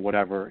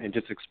whatever, and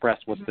just express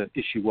what the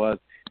issue was.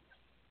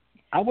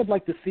 I would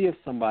like to see if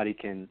somebody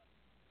can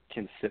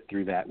sit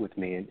through that with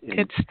me and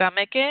could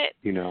stomach it.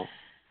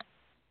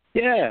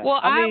 Yeah. Well,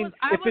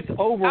 if it's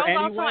over I was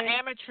anyway. also an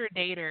amateur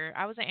dater.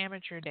 I was an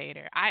amateur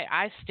dater.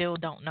 I still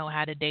don't know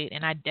how to date,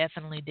 and I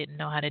definitely didn't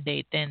know how to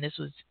date then. This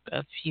was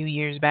a few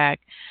years back.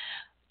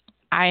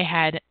 I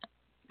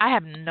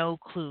have no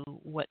clue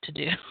what to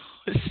do.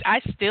 I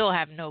still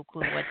have no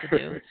clue what to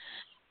do.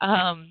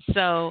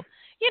 So,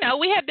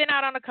 we had been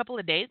out on a couple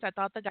of dates. I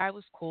thought the guy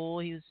was cool.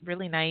 He was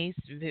really nice,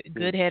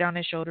 good head on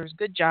his shoulders,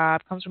 good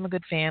job, comes from a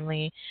good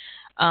family.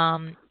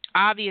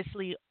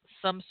 Obviously,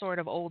 some sort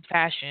of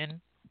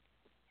old-fashioned.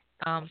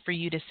 For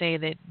you to say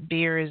that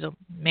beer is a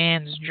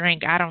man's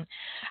drink, I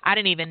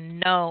didn't even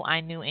know I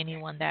knew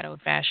anyone that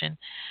old-fashioned.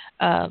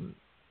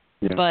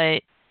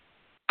 But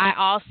I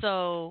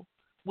also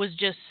was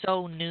just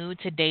so new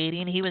to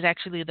dating. He was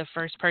actually the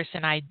first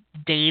person I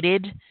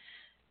dated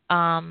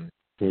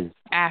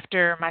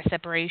after my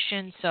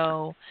separation,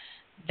 so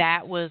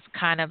that was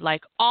kind of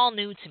like all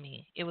new to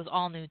me. It was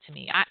all new to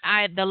me.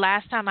 I the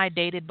last time I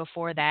dated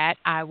before that,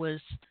 I was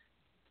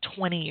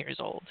 20 years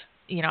old.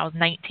 I was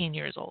 19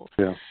 years old.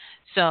 Yeah.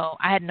 So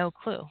I had no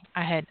clue.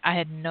 I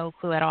had no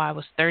clue at all. I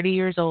was 30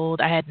 years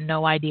old. I had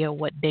no idea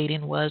what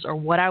dating was or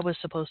what I was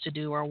supposed to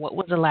do or what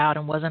was allowed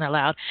and wasn't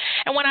allowed.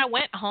 And when I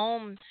went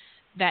home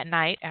that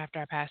night after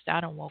I passed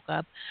out and woke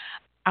up,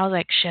 I was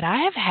like, should I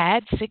have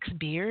had 6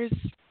 beers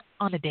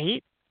on a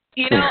date?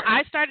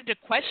 I started to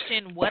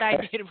question what I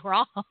did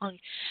wrong.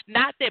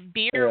 Not that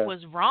beer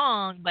was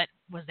wrong, but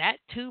was that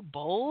too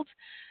bold?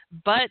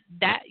 But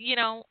that,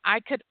 I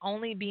could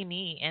only be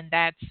me, and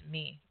that's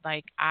me.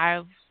 Like,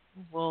 I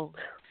will,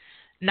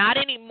 not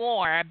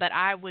anymore, but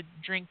I would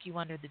drink you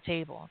under the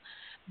table.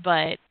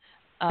 But,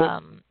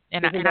 and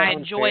I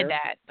enjoyed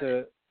that.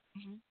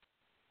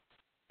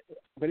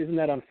 But isn't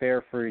that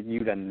unfair for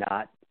you to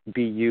not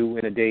be you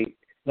in a date?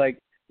 Like,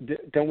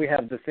 don't we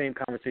have the same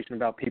conversation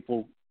about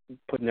people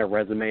putting their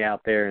resume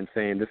out there and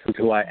saying, this is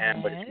who I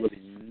am, but it's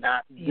really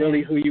not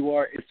really who you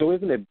are? So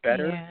isn't it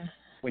better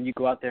when you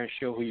go out there and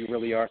show who you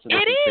really are, so they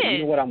can say, you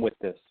know what, I'm with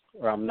this,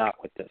 or I'm not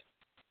with this?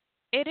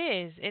 It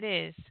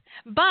is.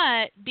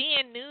 But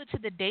being new to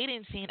the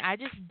dating scene, I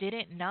just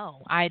didn't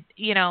know.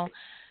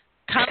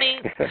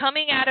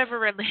 Coming out of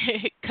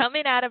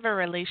a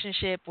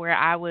relationship where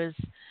I was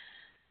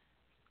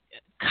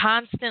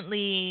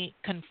constantly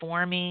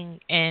conforming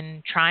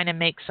and trying to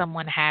make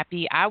someone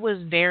happy, I was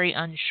very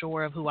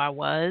unsure of who I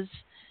was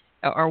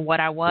or what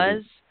I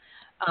was.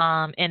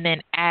 And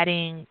then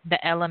adding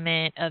the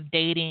element of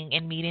dating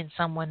and meeting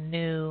someone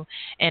new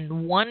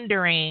and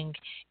wondering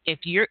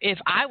if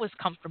I was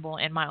comfortable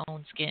in my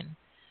own skin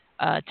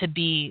to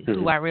be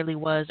who I really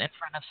was in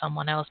front of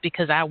someone else,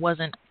 because I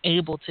wasn't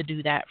able to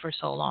do that for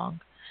so long.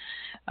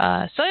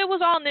 So it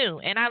was all new,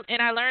 and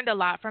I learned a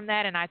lot from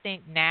that, and I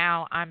think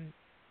now I'm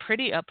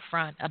pretty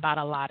upfront about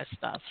a lot of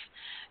stuff.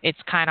 It's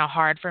kind of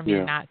hard for me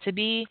not to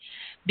be,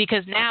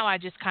 because now I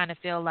just kind of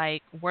feel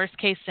like worst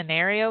case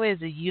scenario is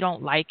that you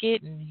don't like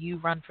it and you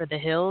run for the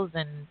hills,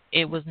 and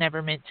it was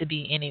never meant to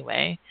be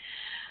anyway.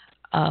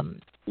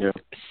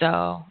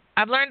 So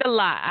I've learned a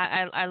lot.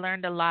 I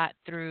learned a lot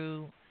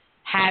through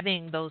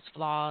having those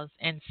flaws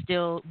and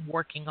still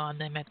working on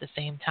them at the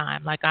same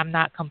time. Like, I'm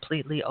not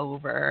completely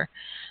over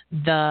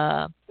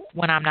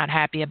when I'm not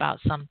happy about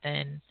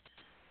something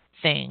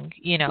thing,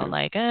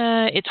 like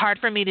it's hard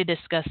for me to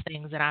discuss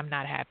things that I'm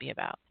not happy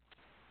about.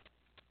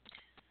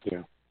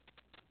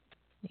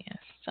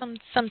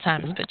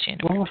 Sometimes puts you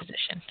in a weird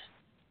position.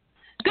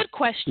 Good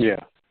question.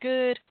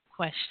 Good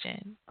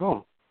question.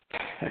 Oh,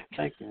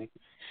 thank you.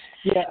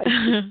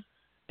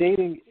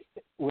 Dating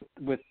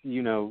with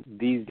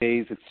these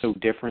days, it's so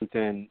different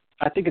than,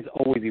 I think it's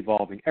always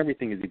evolving.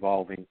 Everything is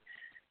evolving,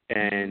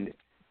 and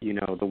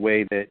the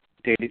way that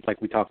dating,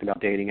 like we talked about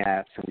dating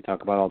apps and we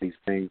talk about all these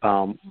things,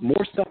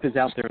 more stuff is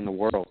out there in the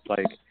world.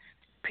 Like,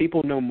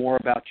 people know more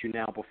about you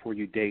now before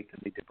you date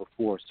than they did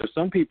before. So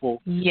some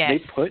people,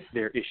 they put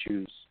their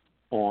issues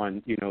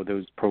on,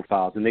 those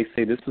profiles, and they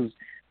say, this is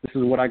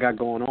what I got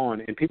going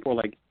on. And people are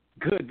like,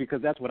 good,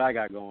 because that's what I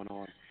got going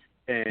on.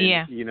 And,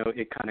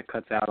 it kind of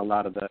cuts out a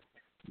lot of the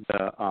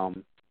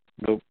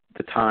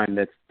time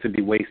that's to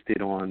be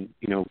wasted on,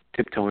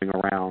 tiptoeing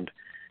around,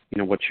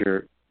 what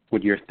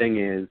your thing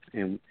is.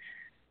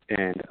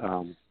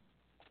 And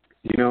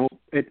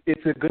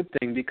it's a good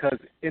thing because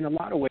in a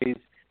lot of ways,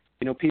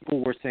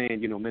 people were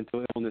saying,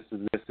 mental illness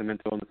is this and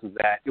mental illness is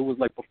that. It was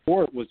like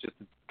before it was just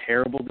a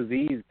terrible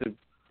disease,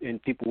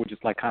 and people were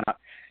just like kind of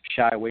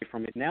shy away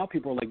from it. Now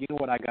people are like, you know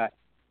what, I got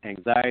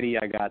anxiety,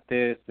 I got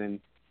this, and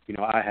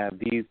I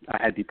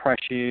had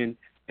depression,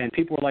 and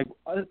people are like,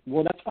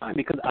 well, that's fine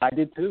because I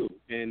did too,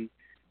 and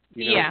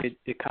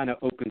it kind of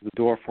opens the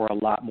door for a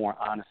lot more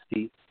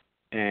honesty,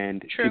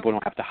 and people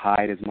don't have to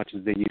hide as much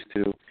as they used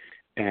to.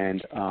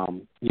 And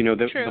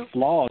the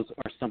flaws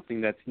are something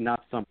that's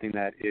not something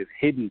that is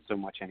hidden so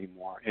much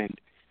anymore, and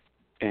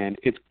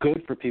it's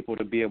good for people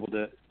to be able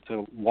to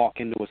walk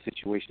into a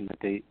situation that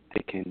they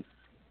can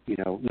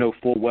know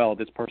full well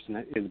this person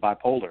is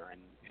bipolar,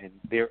 and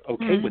they're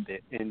okay with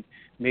it, and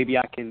maybe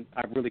I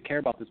really care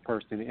about this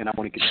person and I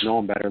want to get to know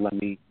them better. Let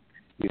me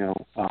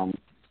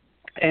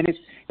and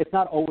it's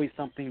not always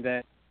something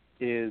that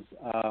is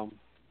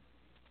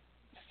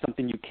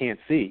something you can't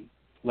see.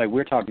 Like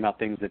we're talking about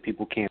things that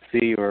people can't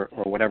see or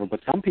whatever, but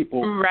some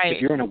people,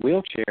 if you're in a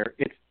wheelchair,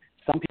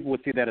 some people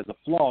would see that as a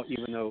flaw,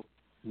 even though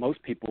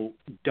most people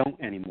don't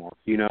anymore.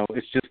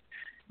 It's just,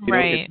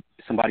 if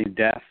somebody's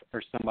deaf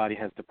or somebody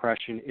has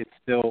depression, it's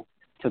still,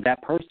 to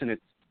that person,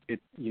 it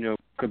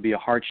could be a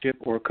hardship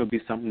or it could be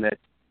something that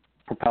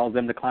propels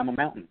them to climb a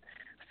mountain.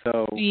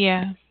 So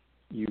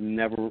you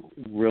never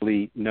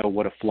really know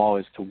what a flaw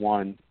is to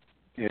one.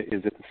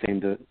 Is it the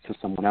same to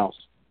someone else?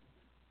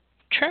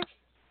 True.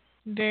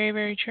 Very,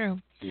 very true.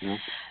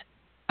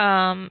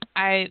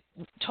 I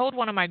told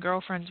one of my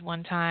girlfriends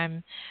one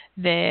time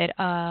that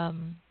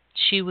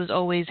she was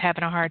always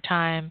having a hard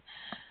time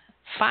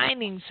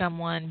finding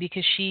someone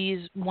because she's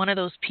one of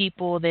those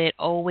people that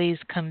always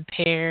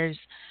compares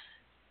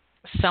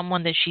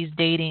someone that she's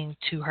dating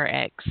to her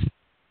ex.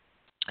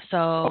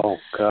 So oh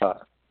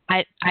God.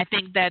 I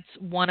think that's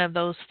one of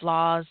those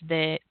flaws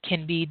that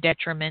can be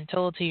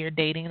detrimental to your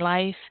dating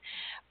life.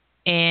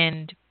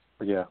 And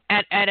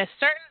at a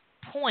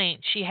certain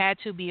point she had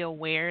to be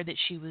aware that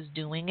she was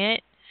doing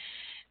it,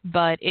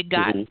 but it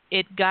got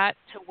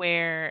to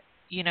where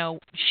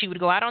she would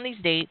go out on these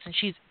dates and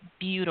she's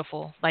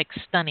beautiful, like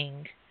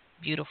stunning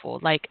beautiful,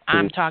 like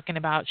I'm talking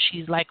about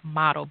she's like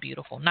model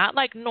beautiful, not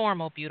like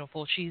normal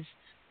beautiful, she's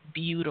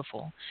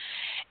beautiful.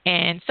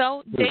 And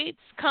so dates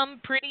come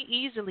pretty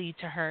easily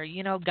to her.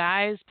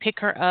 Guys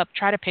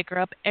try to pick her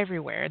up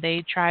everywhere.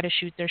 They try to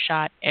shoot their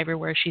shot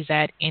everywhere she's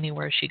at,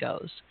 anywhere she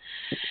goes.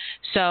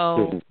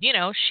 So,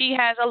 she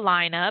has a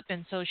lineup,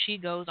 and so she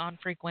goes on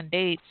frequent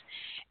dates.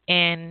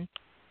 And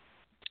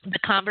the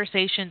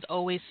conversations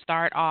always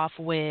start off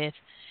with,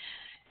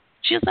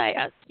 she was like,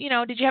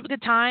 did you have a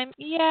good time?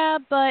 Yeah,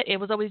 but it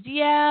was always,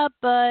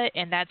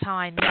 and that's how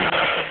I knew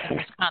something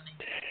was coming,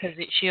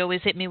 because she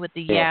always hit me with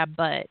the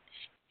but.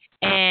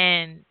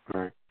 And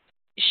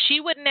she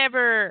would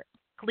never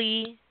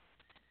really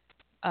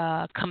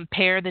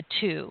compare the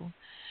two,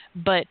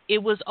 but it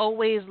was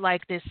always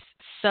like this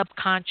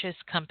subconscious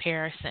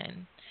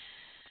comparison.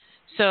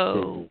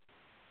 So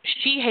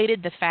she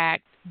hated the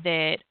fact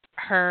that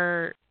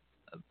her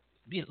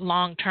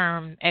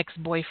long-term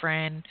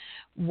ex-boyfriend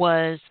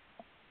was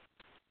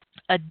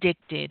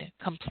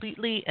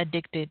completely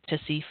addicted to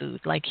seafood.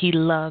 Like, he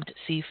loved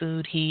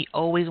seafood. He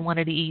always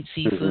wanted to eat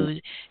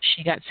seafood.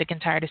 She got sick and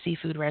tired of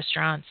seafood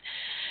restaurants.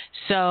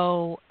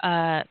 So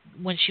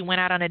when she went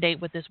out on a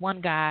date with this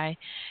one guy,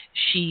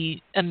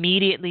 she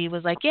immediately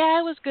was like, yeah,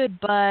 it was good,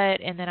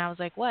 but, and then I was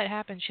like, what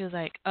happened? She was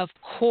like, of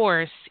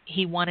course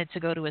he wanted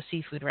to go to a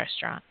seafood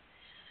restaurant.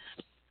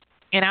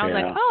 And I was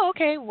like, oh,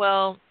 okay,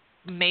 well,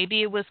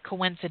 maybe it was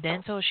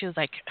coincidental. She was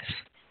like,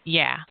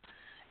 yeah.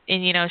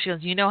 And, she goes,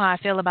 you know how I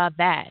feel about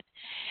that.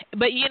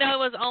 But, it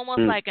was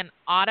almost like an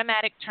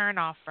automatic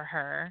turnoff for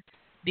her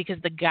because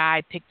the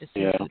guy picked a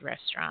seafood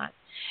restaurant.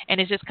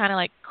 And it's just kind of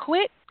like,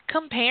 quit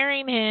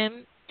comparing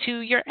him to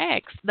your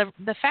ex.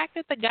 The fact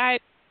that the guy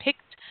picked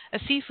a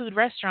seafood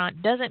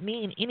restaurant doesn't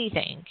mean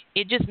anything.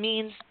 It just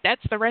means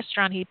that's the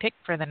restaurant he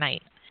picked for the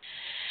night.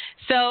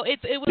 So it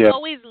was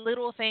always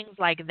little things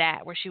like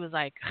that where she was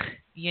like,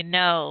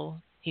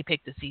 he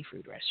picked a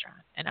seafood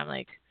restaurant. And I'm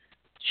like,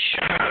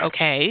 sure,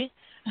 okay.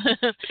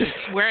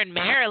 We're in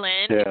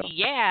Maryland.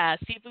 Yeah,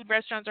 seafood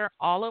restaurants are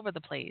all over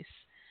the place.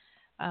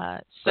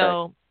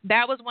 So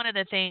that was one of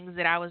the things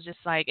that I was just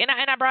like, and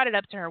I brought it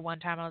up to her one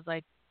time. I was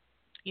like,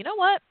 you know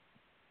what?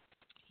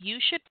 You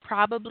should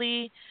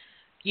probably,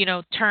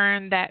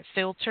 turn that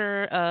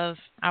filter of,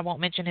 I won't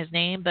mention his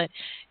name, but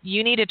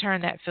you need to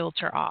turn that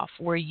filter off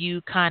where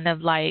you kind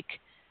of like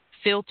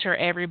filter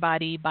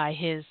everybody by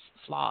his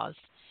flaws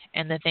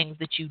and the things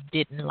that you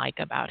didn't like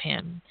about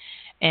him,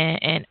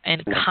 and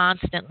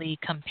constantly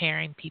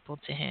comparing people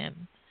to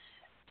him.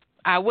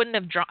 I wouldn't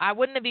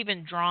have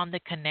even drawn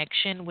the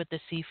connection with the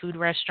seafood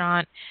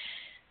restaurant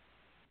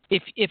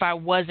if I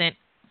wasn't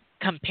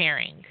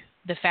comparing.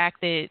 The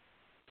fact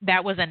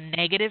that was a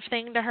negative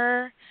thing to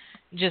her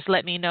just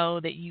let me know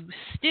that you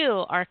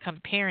still are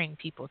comparing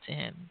people to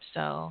him.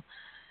 So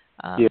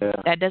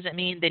that doesn't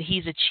mean that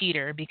he's a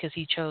cheater because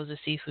he chose a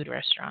seafood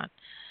restaurant.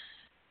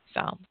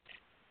 So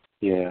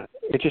Yeah,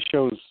 it just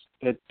shows.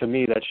 It to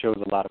me that shows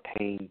a lot of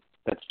pain.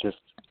 That's just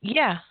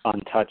Yeah.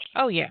 untouched.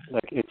 Oh yeah.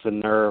 Like it's a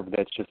nerve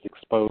that's just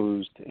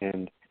exposed,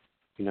 and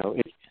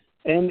it's.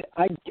 And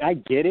I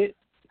get it.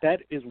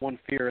 That is one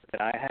fear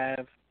that I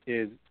have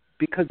is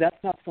because that's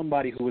not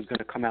somebody who is going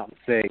to come out and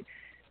say,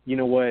 you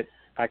know what,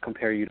 I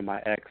compare you to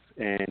my ex,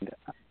 and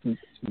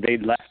they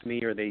left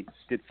me or they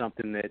did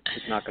something that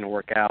is not going to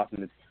work out,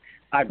 and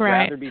I'd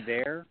Right. rather be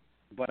there,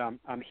 but I'm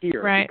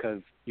here Right.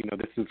 because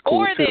this is cool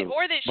Or too.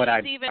 that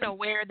But she's even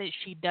aware that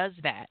she does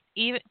that.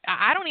 Even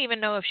I don't even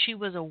know if she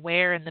was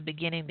aware in the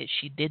beginning that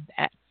she did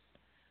that.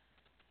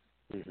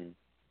 hmm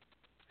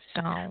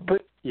So.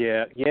 But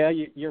yeah,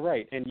 you're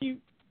right, and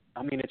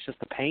I mean, it's just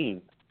a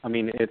pain. I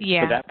mean, it's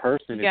Yeah. for that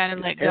person. You gotta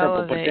it's let terrible,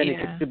 go of but it. then Yeah.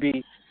 it gets to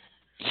be.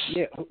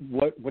 Yeah,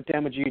 what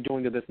damage are you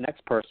doing to this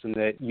next person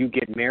that you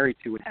get married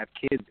to and have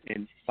kids,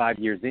 and 5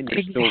 years in you're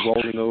Exactly. still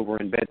rolling over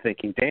in bed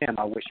thinking, "Damn,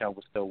 I wish I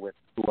was still with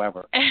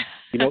whoever."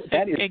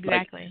 That is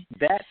exactly.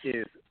 that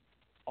is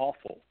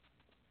awful.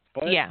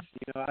 But Yeah.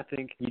 I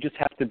think you just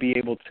have to be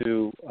able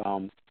to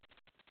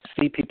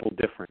see people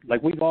different.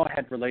 Like we've all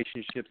had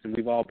relationships, and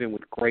we've all been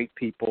with great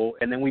people,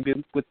 and then we've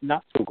been with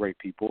not so great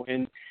people,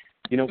 and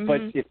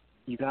but if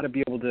you got to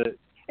be able to,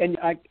 and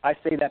I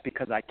say that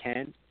because I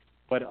can.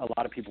 But a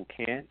lot of people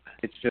can't.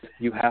 It's just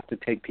you have to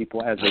take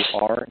people as they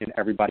are, and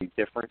everybody's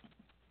different.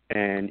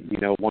 And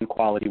one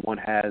quality one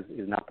has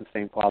is not the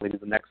same quality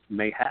the next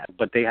may have,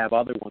 but they have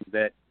other ones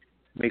that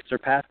may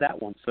surpass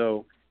that one.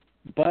 So,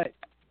 but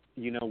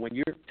when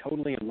you're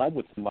totally in love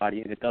with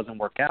somebody and it doesn't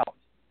work out,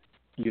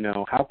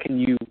 how can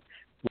you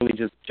really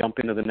just jump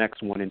into the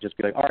next one and just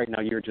be like, all right,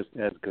 now you're just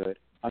as good?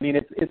 I mean,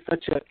 it's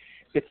such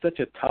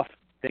a tough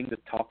thing to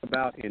talk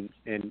about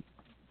and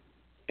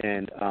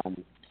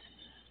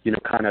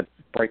kind of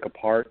break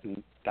apart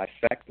and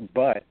dissect,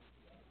 but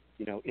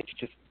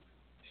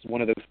it's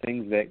one of those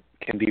things that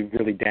can be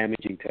really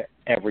damaging to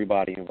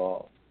everybody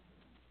involved.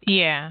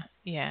 Yeah.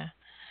 Yeah.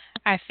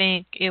 I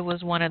think it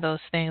was one of those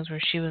things where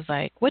she was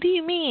like, "What do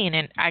you mean?"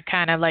 And I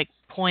kind of like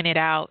pointed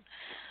out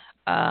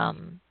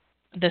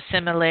the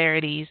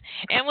similarities.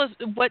 And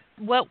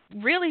what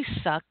really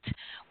sucked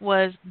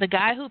was the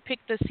guy who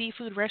picked the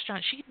seafood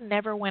restaurant. She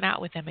never went out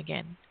with him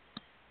again.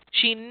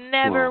 She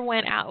never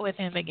went out with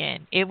him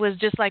again. It was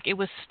just like it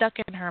was stuck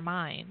in her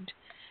mind.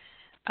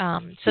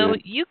 So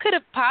you could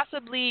have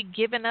possibly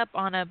given up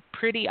on a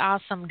pretty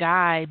awesome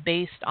guy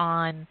based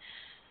on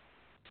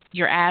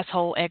your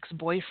asshole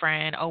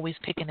ex-boyfriend always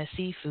picking a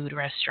seafood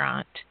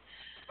restaurant.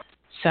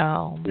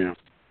 So,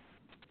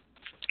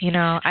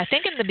 I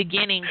think in the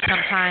beginning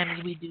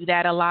sometimes we do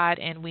that a lot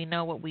and we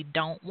know what we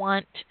don't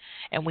want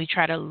and we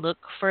try to look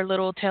for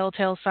little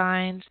telltale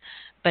signs.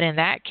 But in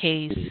that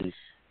case,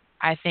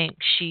 I think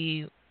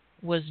she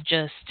was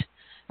just,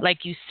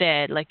 like you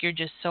said, like you're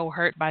just so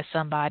hurt by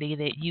somebody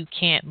that you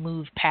can't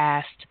move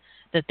past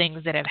the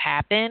things that have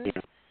happened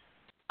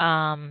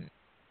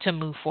to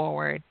move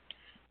forward.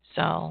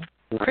 So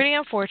pretty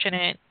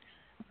unfortunate.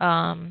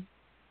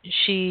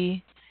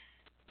 She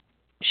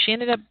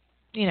ended up,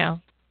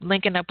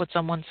 linking up with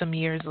someone some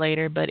years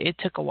later, but it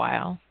took a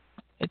while.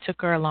 It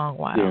took her a long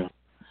while. Yeah.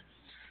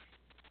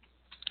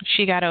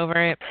 She got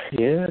over it.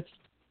 Yeah.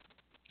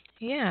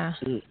 Yeah.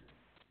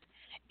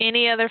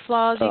 Any other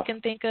flaws you can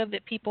think of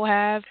that people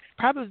have?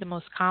 Probably the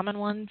most common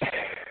ones.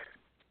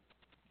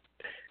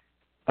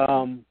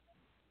 I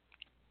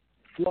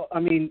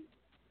mean,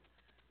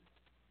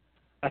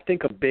 I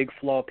think a big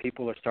flaw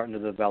people are starting to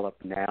develop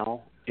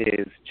now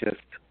is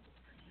just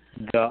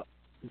the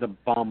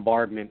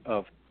bombardment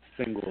of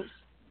singles.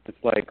 It's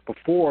like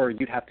before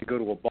you'd have to go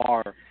to a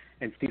bar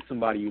and see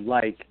somebody you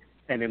like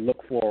and then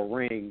look for a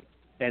ring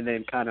and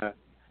then kind of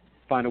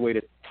find a way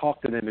to talk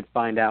to them and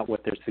find out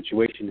what their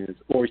situation is,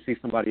 or you see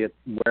somebody at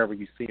wherever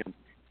you see them.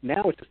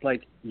 Now it's just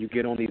like you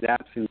get on these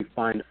apps and you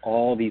find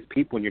all these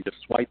people and you're just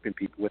swiping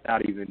people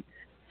without even,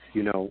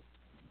 even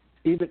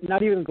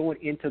not even going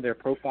into their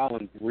profile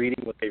and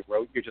reading what they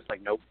wrote. You're just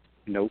like, nope.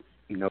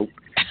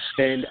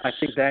 And I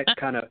think that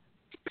kind of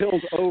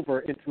spills over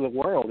into the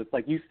world. It's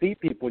like you see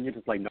people and you're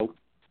just like, nope.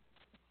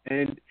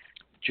 And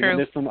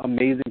there's some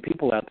amazing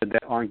people out there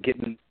that aren't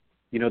getting,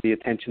 the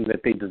attention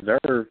that they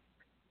deserve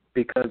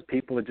because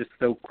people are just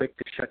so quick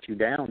to shut you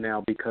down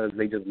now because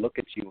they just look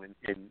at you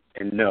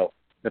and know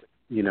that,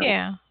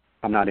 Yeah.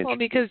 I'm not interested.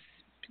 Well,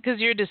 because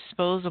you're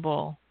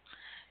disposable.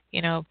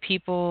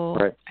 People,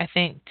 right. I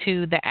think,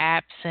 to the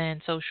apps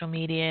and social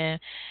media,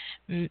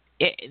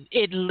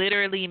 it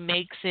literally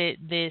makes it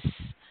this,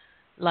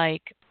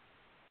 like,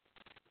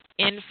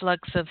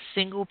 influx of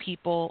single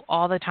people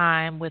all the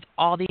time with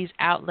all these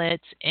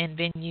outlets and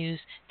venues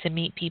to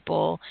meet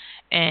people.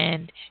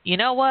 And you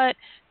know what?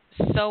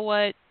 So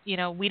what?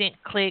 We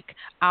didn't click.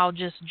 I'll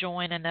just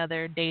join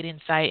another dating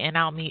site and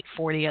I'll meet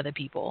 40 other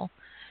people.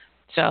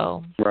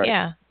 So,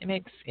 yeah, it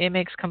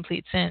makes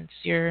complete sense.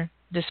 You're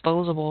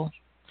disposable.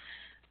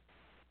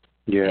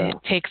 Yeah.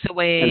 It takes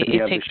away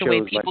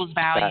people's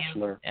value.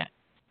 Bachelor.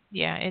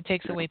 Yeah, it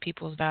takes away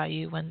people's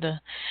value when the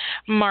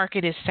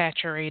market is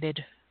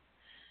saturated.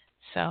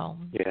 So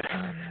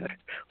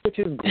which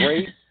is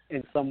great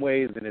in some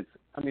ways, and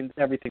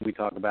everything we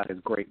talk about is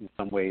great in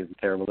some ways and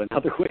terrible in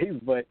other ways,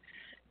 but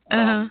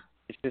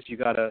it's just you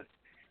gotta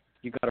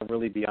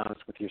really be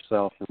honest with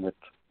yourself and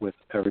with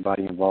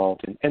everybody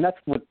involved, and that's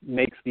what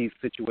makes these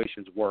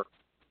situations work,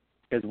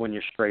 is when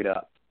you're straight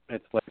up.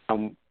 It's like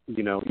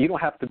you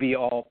don't have to be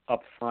all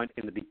upfront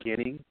in the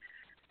beginning,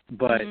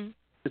 but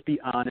just be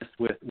honest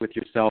with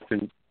yourself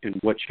and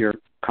what you're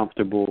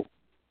comfortable,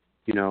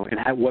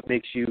 and what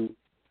makes you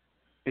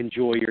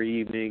enjoy your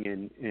evening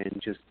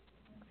and just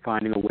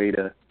finding a way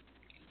to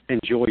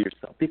enjoy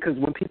yourself. Because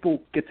when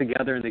people get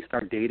together and they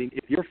start dating,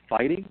 if you're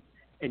fighting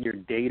and you're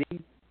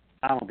dating,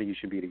 I don't think you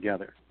should be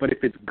together. But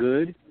if it's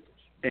good,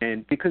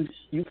 and because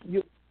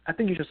I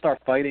think you should start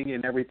fighting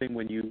and everything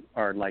when you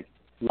are like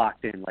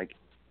locked in, like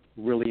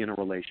really in a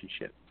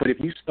relationship. But if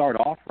you start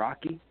off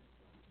rocky,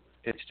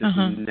 it's just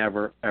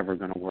never ever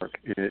going to work.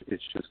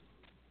 It's just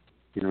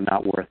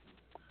not worth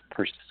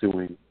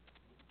pursuing.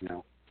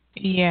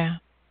 Yeah.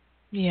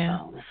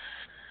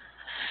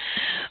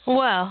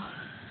 Well,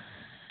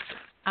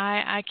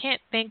 I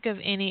can't think of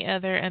any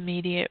other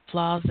immediate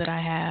flaws that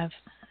I have.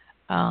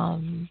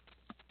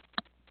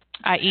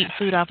 I eat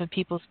food off of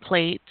people's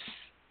plates.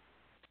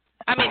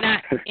 I mean,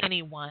 not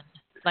anyone.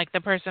 Like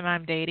the person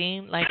I'm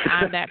dating, like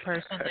I'm that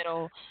person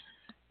that'll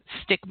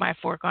stick my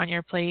fork on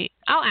your plate.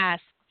 I'll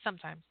ask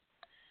sometimes.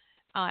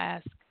 I'll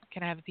ask,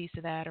 can I have a piece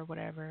of that or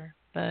whatever?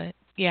 But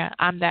yeah,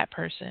 I'm that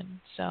person.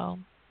 So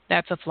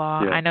that's a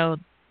flaw. Yeah. I know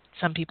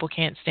some people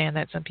can't stand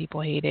that. Some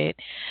people hate it.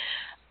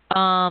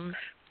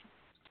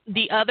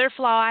 The other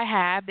flaw I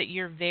have that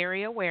you're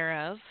very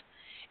aware of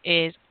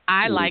is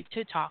I like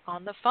to talk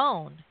on the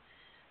phone.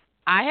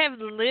 I have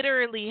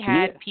literally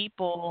had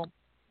people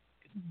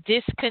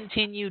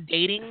discontinue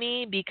dating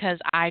me because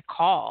I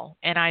call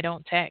and I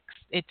don't text.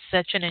 It's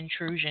such an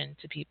intrusion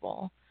to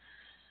people.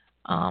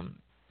 I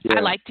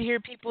like to hear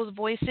people's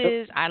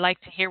voices. I like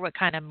to hear what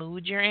kind of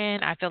mood you're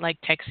in. I feel like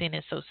texting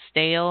is so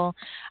stale.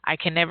 I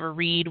can never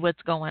read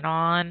what's going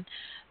on.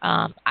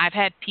 I've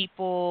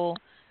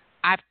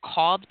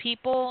called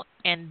people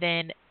and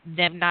then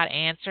them not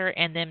answer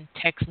and then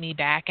text me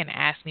back and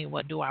ask me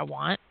what do I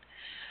want.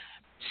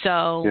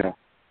 So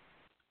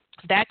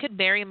that could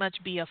very much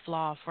be a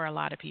flaw for a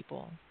lot of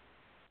people.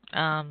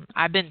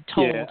 I've been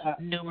told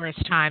numerous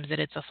times that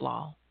it's a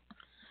flaw.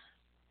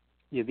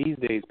 Yeah, these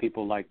days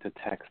people like to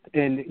text.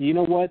 And you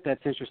know what? That's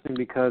interesting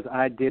because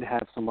I did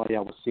have somebody I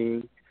was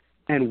seeing,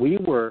 and we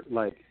were,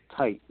 like,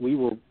 tight. We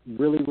were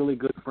really, really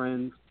good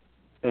friends,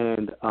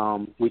 and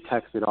we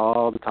texted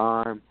all the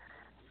time.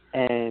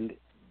 And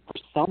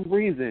for some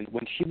reason,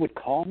 when she would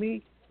call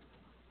me,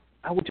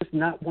 I would just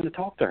not want to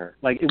talk to her.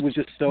 Like, it was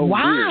just so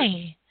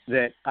weird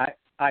that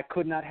I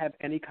could not have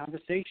any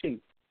conversation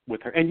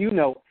with her. And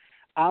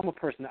I'm a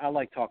person, I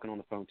like talking on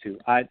the phone too.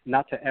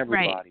 Not to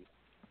everybody,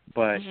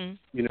 but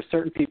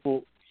certain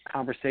people,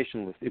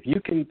 conversationalists. If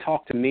you can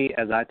talk to me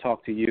as I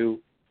talk to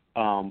you,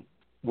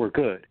 we're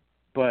good.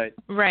 But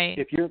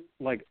if you're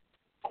like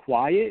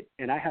quiet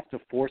and I have to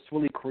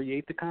forcefully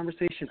create the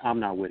conversation, I'm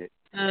not with it.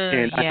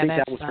 And I think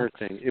that was her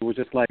thing. It was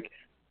just like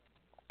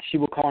she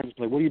would call and just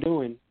be like, "What are you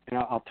doing?" And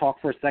I'll talk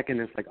for a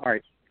second. And it's like, all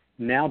right,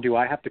 now do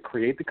I have to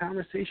create the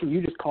conversation?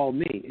 You just called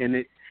me,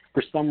 and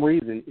for some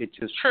reason it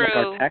just like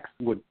our text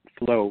would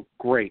flow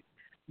great,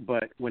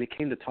 but when it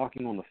came to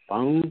talking on the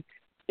phone,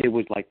 it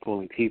was like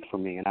pulling teeth for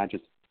me, and I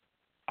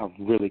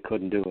really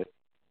couldn't do it.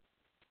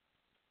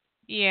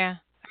 Yeah,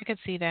 I could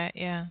see that.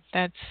 Yeah,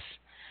 that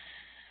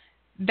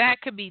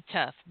could be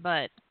tough,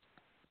 but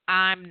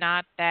I'm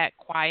not that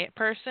quiet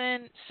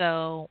person,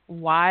 so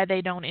why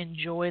they don't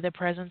enjoy the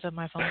presence of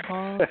my phone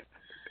calls,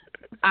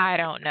 I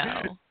don't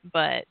know.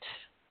 But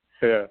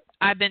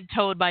I've been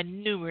told by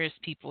numerous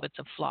people it's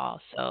a flaw,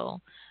 so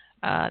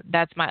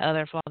that's my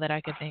other flaw that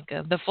I could think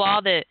of. The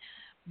flaw that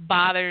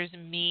bothers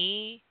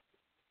me,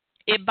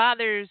 it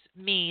bothers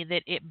me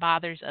that it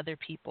bothers other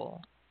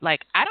people.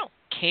 Like, I don't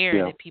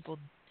care that people,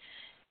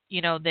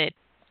 that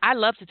I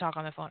love to talk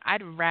on the phone.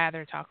 I'd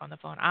rather talk on the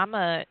phone. I'm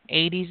a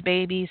 80s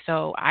baby,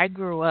 so I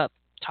grew up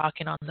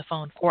talking on the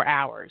phone for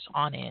hours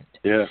on end.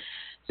 Yeah.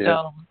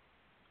 So,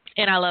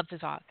 and I love to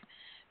talk.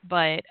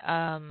 But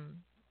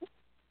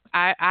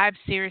I've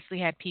seriously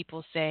had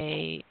people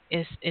say,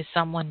 is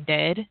someone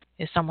dead?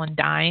 Is someone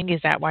dying?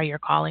 Is that why you're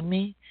calling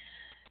me?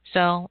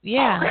 So,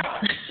 yeah.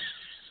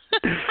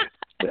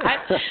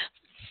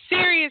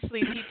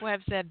 Seriously, people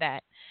have said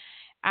that.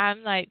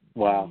 I'm like,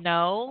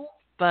 no,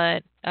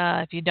 but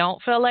if you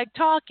don't feel like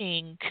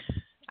talking,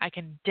 I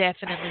can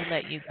definitely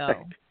let you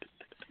go.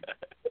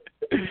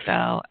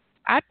 So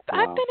I've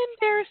been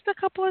embarrassed a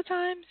couple of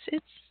times.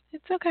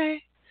 It's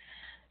okay.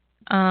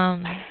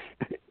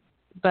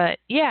 But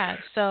yeah,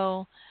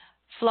 so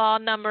flaw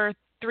number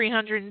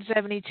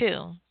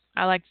 372.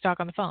 I like to talk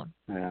on the phone.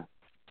 Yeah.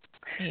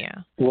 Yeah.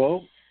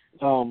 Well,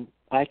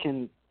 I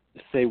can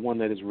say one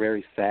that is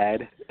very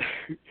sad.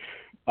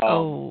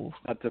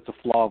 That's a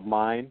flaw of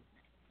mine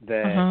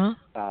that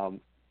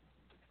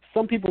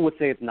some people would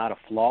say it's not a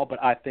flaw,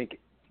 but I think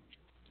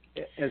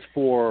as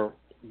for,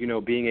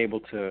 being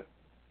able to,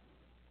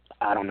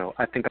 I don't know,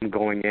 I think I'm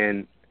going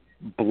in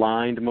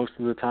blind most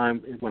of the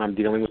time when I'm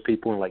dealing with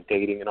people and like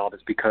dating and all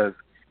this, because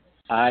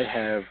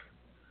I've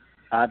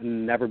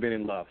never been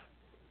in love,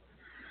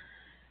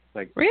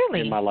 like,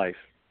 Really? in my life.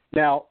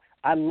 Now,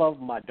 I love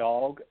my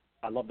dog.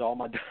 I loved all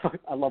my dogs.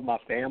 I love my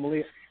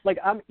family. Like,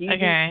 I'm easy.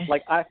 Okay.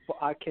 Like,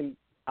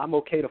 I'm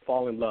okay to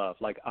fall in love.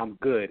 Like, I'm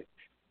good.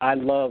 I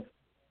love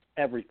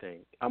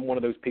everything. I'm one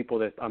of those people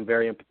that I'm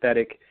very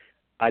empathetic.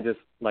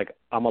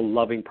 I'm a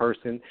loving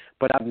person.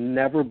 But I've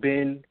never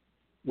been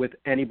with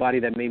anybody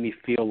that made me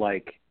feel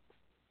like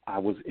I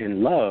was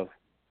in love.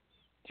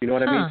 Do you know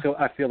what I mean? So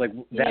I feel like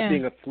that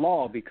being a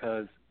flaw,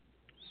 because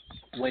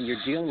when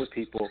you're dealing with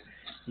people,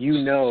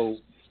 you know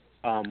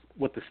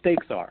what the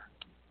stakes are.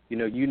 You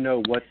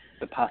know what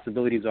the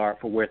possibilities are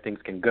for where things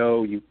can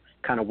go. You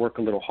kind of work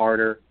a little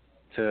harder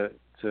to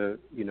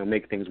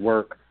make things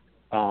work.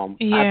 I've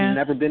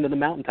never been to the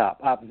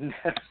mountaintop.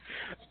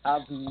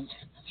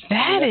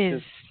 That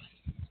is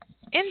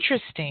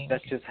interesting.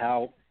 That's just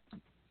how.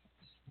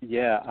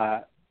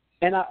 Yeah,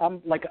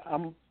 I'm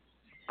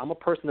a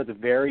person that's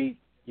very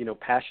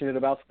passionate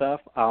about stuff.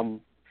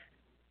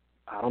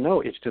 I don't know.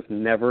 It's just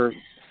never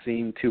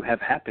seemed to have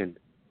happened.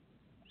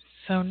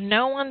 So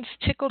no one's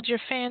tickled your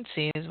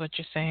fancy, is what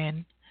you're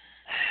saying?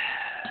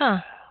 Huh.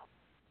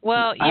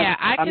 Well, yeah,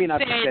 I could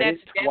say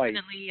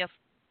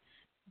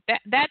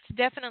that's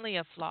definitely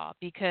a flaw,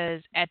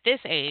 because at this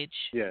age,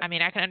 I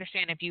mean, I can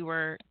understand if you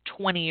were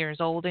 20 years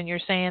old and you're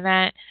saying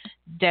that,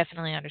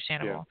 definitely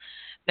understandable. Yeah.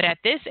 But at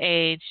this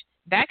age,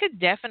 that could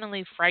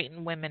definitely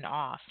frighten women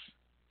off,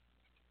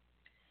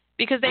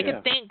 because they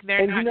could think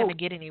they're not going to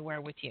get anywhere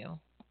with you.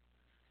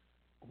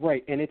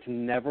 Right, and it's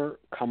never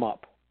come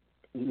up.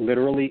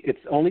 Literally, it's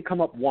only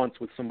come up once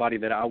with somebody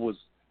that I was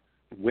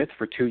with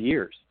for 2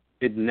 years.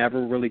 It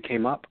never really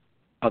came up.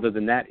 Other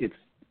than that, it's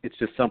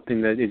just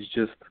something that is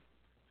just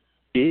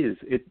is.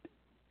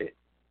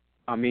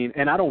 I mean,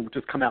 and I don't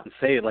just come out and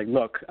say it like,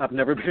 look, I've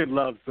never been in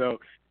love, so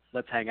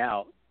let's hang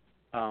out.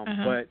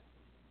 But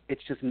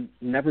it's just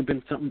never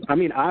been something. I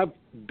mean, I've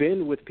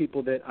been with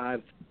people that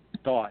I've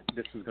thought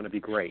this is going to be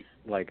great,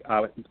 like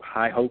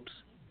high hopes,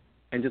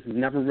 and just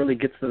never really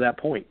gets to that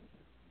point.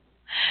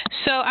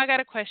 So I got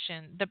a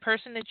question. The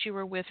person that you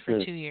were with for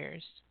 2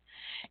 years,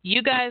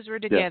 you guys were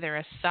together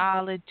a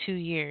solid 2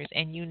 years,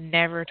 and you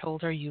never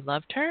told her you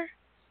loved her?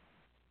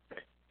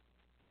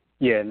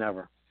 Yeah,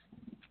 never.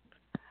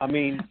 I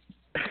mean,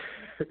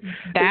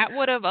 that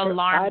would have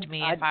alarmed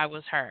me if I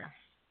was her.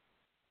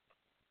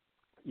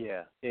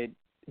 Yeah,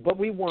 but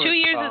we weren't. 2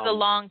 years is a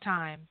long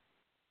time.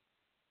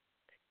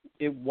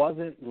 It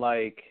wasn't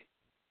like,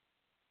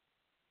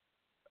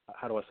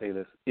 how do I say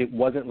this? It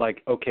wasn't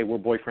like, okay, we're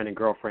boyfriend and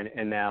girlfriend,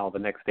 and now the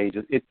next stage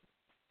is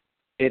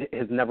it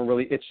has never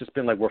really. It's just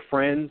been like we're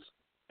friends,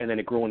 and then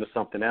it grew into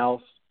something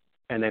else,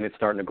 and then it's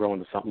starting to grow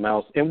into something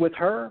else. And with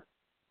her,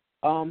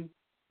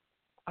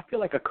 I feel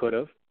like I could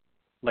have,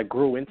 like,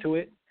 grew into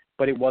it,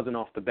 but it wasn't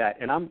off the bat.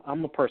 And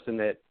I'm a person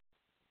that,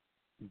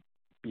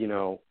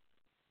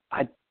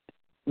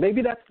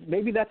 maybe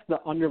that's the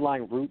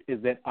underlying root,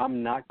 is that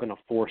I'm not going to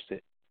force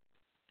it.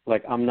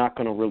 Like, I'm not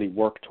going to really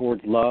work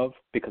towards love,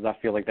 because I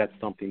feel like that's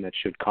something that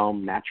should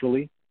come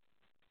naturally.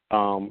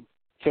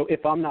 So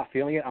if I'm not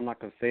feeling it, I'm not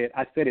going to say it.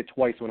 I said it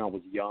twice when I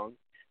was young,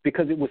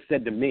 because it was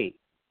said to me,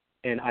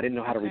 and I didn't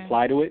know how to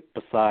reply to it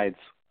besides,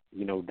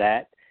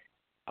 that,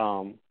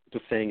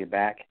 just saying it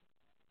back.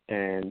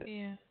 And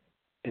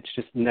it's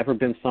just never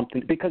been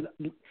something, because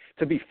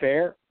to be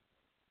fair,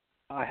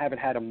 I haven't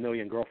had a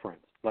million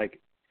girlfriends. Like,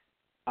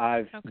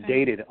 I've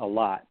dated a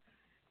lot,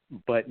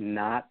 but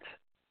not,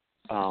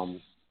 I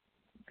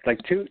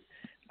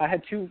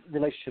had 2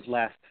 relationships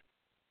last,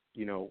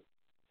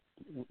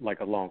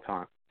 like a long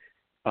time.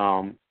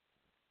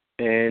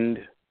 And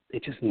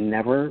it just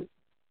never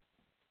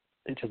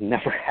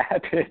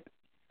happened.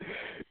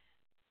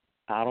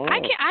 I don't know.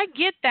 I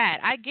get that.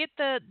 I get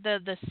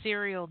the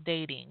serial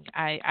dating.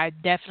 I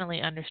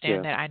definitely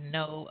understand that. I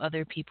know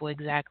other people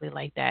exactly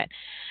like that.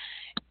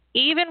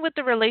 Even with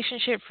the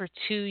relationship for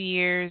 2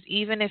 years,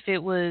 even if it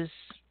was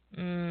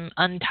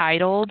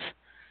untitled,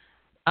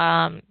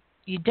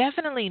 you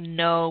definitely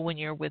know when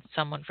you're with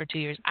someone for 2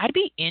 years. I'd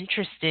be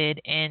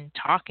interested in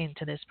talking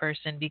to this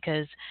person,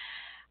 because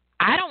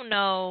I don't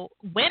know,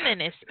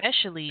 women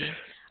especially,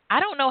 I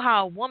don't know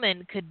how a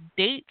woman could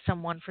date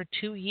someone for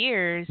 2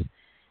 years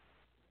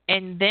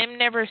and them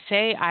never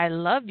say, I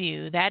love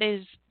you.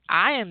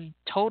 I am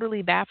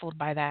totally baffled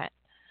by that.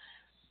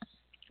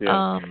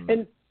 Yeah.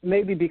 And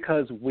maybe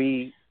because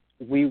we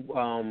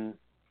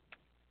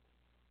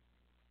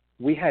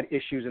had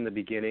issues in the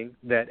beginning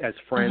that as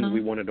friends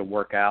we wanted to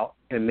work out,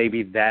 and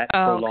maybe that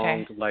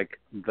prolonged like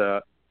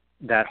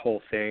that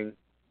whole thing.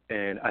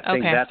 And I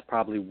think that's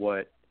probably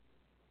what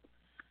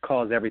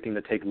caused everything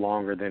to take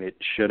longer than it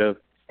should have.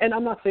 And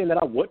I'm not saying that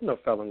I wouldn't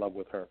have fell in love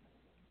with her.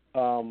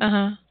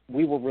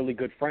 We were really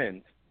good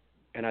friends,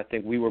 and I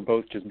think we were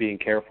both just being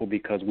careful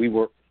because we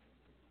were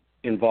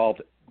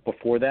involved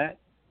before that,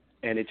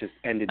 and it just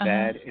ended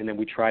bad, and then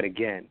we tried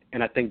again.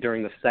 And I think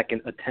during the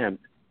second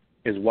attempt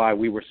is why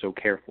we were so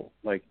careful.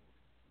 Like,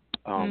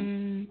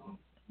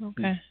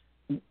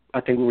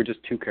 I think we were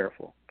just too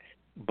careful.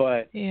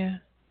 But Yeah.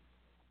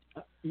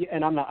 yeah,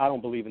 and I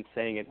don't believe in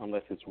saying it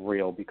unless it's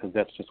real, because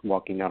that's just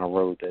walking down a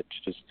road that's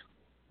just,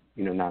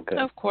 not good.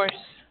 Of course.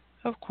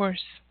 Of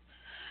course.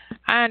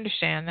 I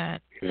understand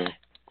that. You know?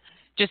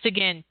 Just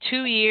again,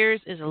 2 years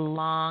is a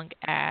long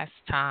ass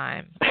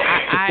time.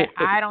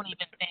 I don't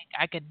even think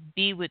I could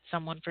be with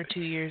someone for 2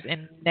 years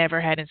and never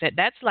had said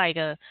that's like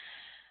a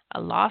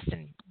lost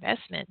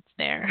investment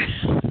there.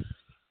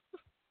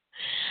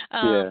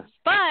 Yeah.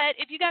 But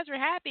if you guys were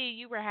happy,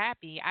 you were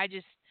happy.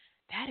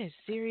 That is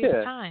serious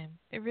Yeah. time.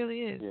 It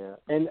really is. Yeah,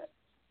 and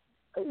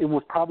it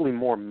was probably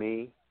more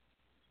me.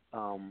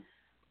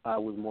 I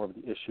was more of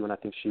the issue, and I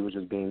think she was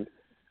just being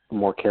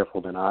more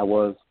careful than I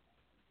was.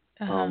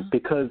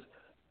 Because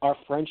our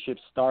friendship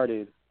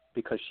started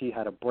because she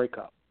had a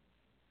breakup.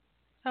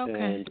 Okay.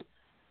 And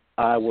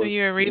I was. So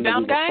you're a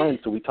rebound we were guy? friends,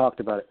 so we talked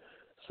about it.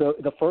 So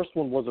the first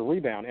one was a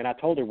rebound, and I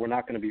told her we're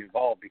not going to be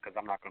involved because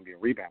I'm not going to be a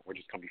rebound. We're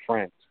just going to be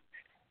friends.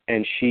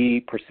 And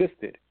she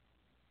persisted.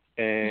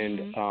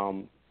 And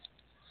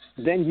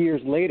then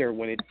years later,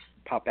 when it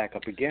popped back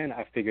up again,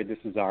 I figured this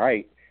is all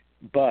right.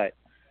 But,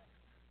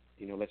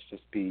 let's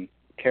just be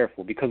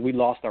careful, because we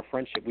lost our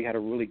friendship. We had a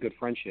really good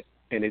friendship,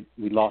 and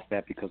we lost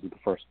that because of the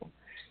first one.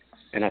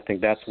 And I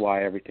think that's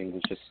why everything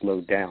was just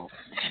slowed down.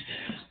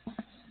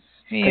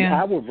 Yeah. And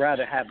I would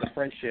rather have the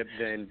friendship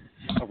than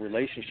a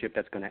relationship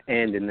that's going to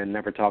end and then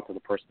never talk to the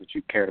person that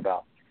you cared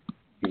about,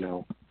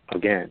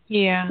 again.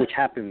 Yeah. Which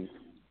happens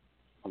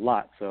a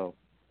lot. So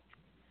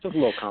just a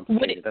little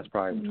complicated. That's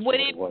probably what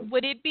it was.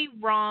 Would it be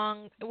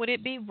wrong? Would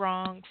it be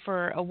wrong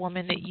for a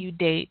woman that you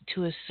date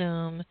to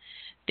assume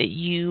that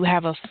you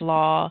have a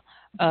flaw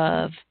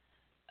of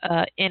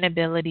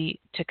inability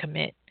to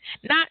commit?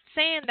 Not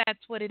saying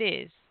that's what it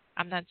is.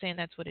 I'm not saying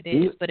that's what it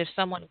is. But if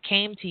someone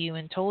came to you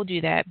and told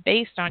you that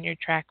based on your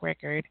track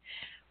record,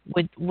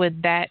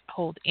 would that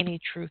hold any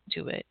truth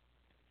to it?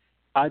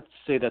 I'd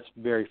say that's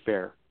very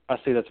fair.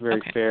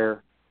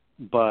 Fair,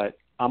 but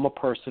I'm a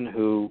person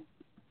who,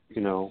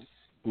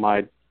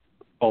 my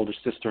older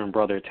sister and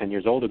brother are 10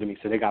 years older than me,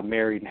 so they got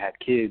married and had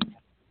kids,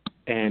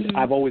 and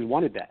I've always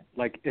wanted that.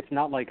 Like, it's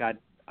not like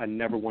I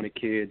never wanted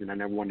kids and I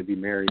never wanted to be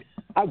married.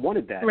 I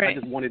wanted that. Right. I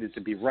just wanted it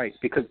to be right,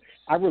 because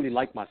I really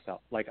like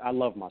myself. Like, I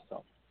love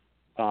myself.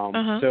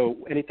 So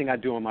anything I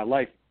do in my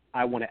life,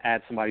 I want to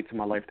add somebody to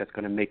my life that's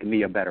going to make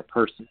me a better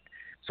person.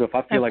 So if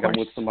I feel like I'm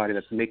with somebody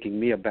that's making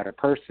me a better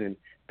person,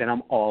 then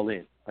I'm all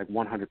in, like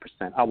 100%.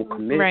 I will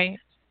commit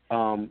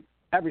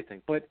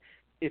everything. But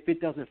if it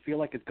doesn't feel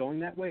like it's going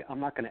that way, I'm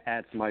not going to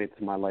add somebody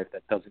to my life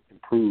that doesn't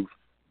improve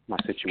my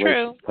situation.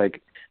 True.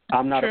 Like,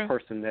 I'm not a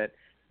person that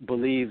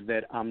believes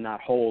that I'm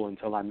not whole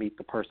until I meet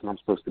the person I'm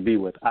supposed to be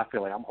with. I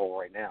feel like I'm whole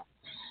right now.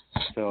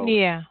 So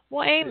yeah.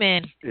 Well,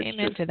 amen.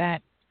 Amen just, to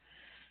that.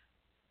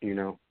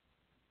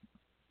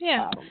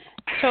 Yeah. I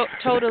don't know.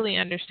 Totally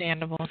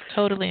understandable.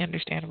 Totally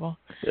understandable.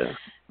 Yeah.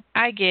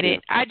 I get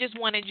it. I just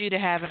wanted you to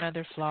have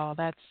another flaw.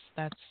 That's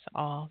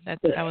all. That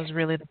was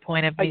really the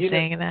point of me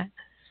saying that.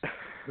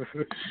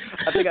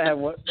 I think I have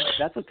one.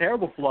 That's a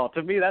terrible flaw.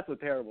 To me, that's a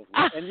terrible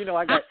flaw. And,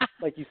 I got,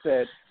 like you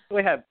said,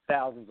 we have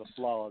thousands of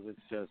flaws. It's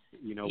just,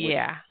 which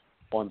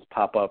ones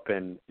pop up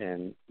and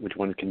which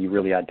ones can you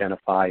really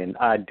identify. And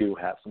I do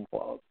have some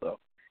flaws, so.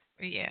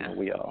 Yeah.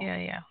 We all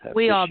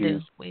We all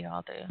do. We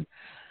all do.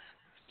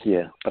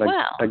 Yeah. But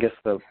I guess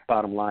the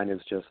bottom line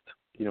is just,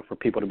 for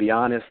people to be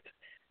honest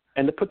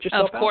and to put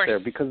yourself out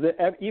there, because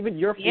even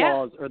your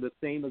flaws are the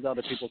same as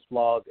other people's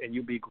flaws, and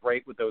you'll be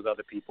great with those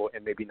other people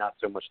and maybe not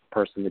so much the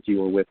person that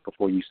you were with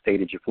before you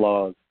stated your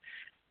flaws.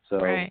 So,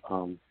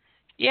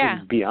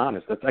 just be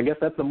honest. I guess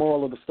that's the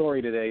moral of the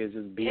story today, is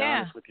just be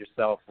honest with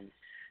yourself and,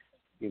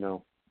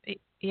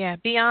 Yeah,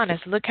 be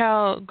honest. Look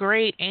how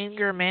great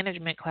anger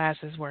management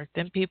classes work.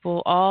 Then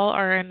people all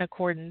are in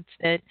accordance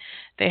that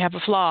they have a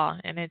flaw,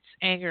 and it's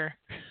anger.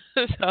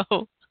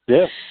 So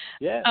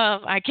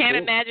I can't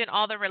imagine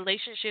all the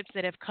relationships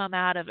that have come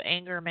out of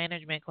anger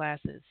management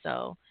classes.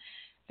 So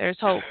there's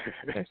hope.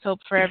 There's hope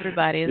for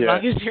everybody as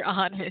long as you're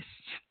honest.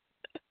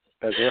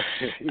 That's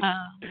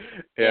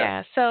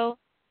right. So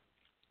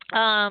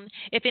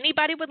if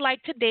anybody would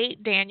like to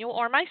date Daniel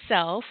or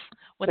myself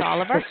with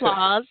all of our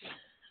flaws,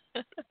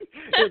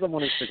 here's them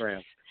on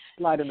Instagram.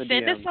 Slide in the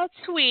Send DMs. us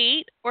a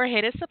tweet or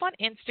hit us up on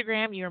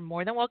Instagram. You're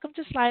more than welcome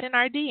to slide in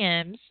our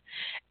DMs.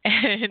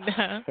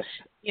 And,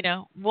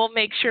 we'll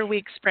make sure we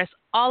express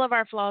all of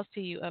our flaws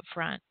to you up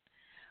front.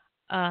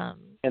 And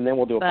then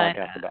we'll do a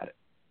podcast about it.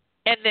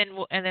 And then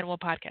we'll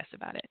podcast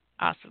about it.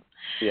 Awesome.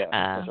 Yeah,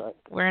 that's right.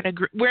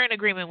 We're in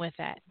agreement with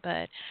that.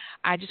 But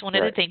I just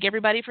wanted to thank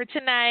everybody for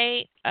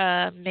tonight.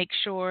 Make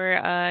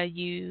sure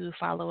you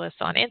follow us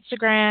on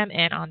Instagram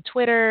and on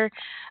Twitter.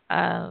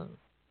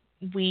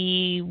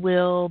 We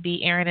will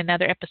be airing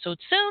another episode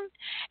soon.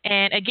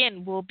 And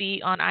again, we'll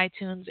be on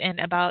iTunes in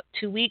about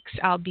 2 weeks.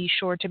 I'll be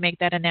sure to make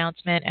that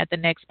announcement at the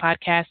next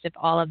podcast if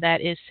all of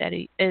that is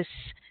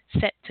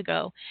set to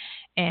go.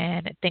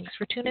 And thanks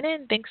for tuning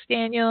in. Thanks,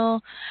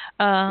 Daniel.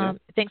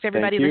 Thanks,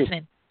 everybody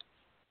listening.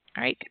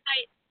 All right. Good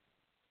night.